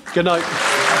 Yep. Good night.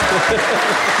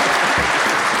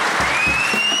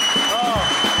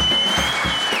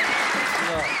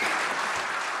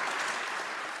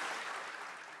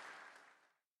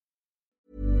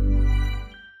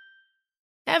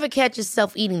 Ever catch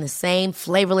yourself eating the same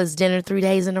flavorless dinner 3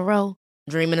 days in a row?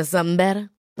 Dreaming of something better?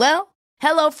 Well,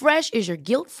 HelloFresh is your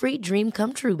guilt-free dream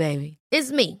come true, baby.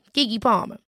 It's me, Keke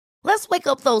Palmer. Let's wake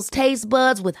up those taste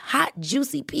buds with hot,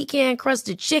 juicy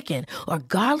pecan-crusted chicken or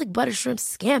garlic butter shrimp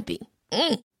scampi.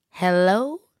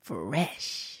 Hello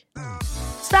Fresh.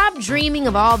 Stop dreaming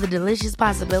of all the delicious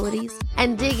possibilities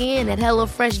and dig in at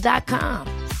HelloFresh.com.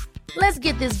 Let's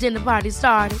get this dinner party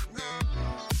started.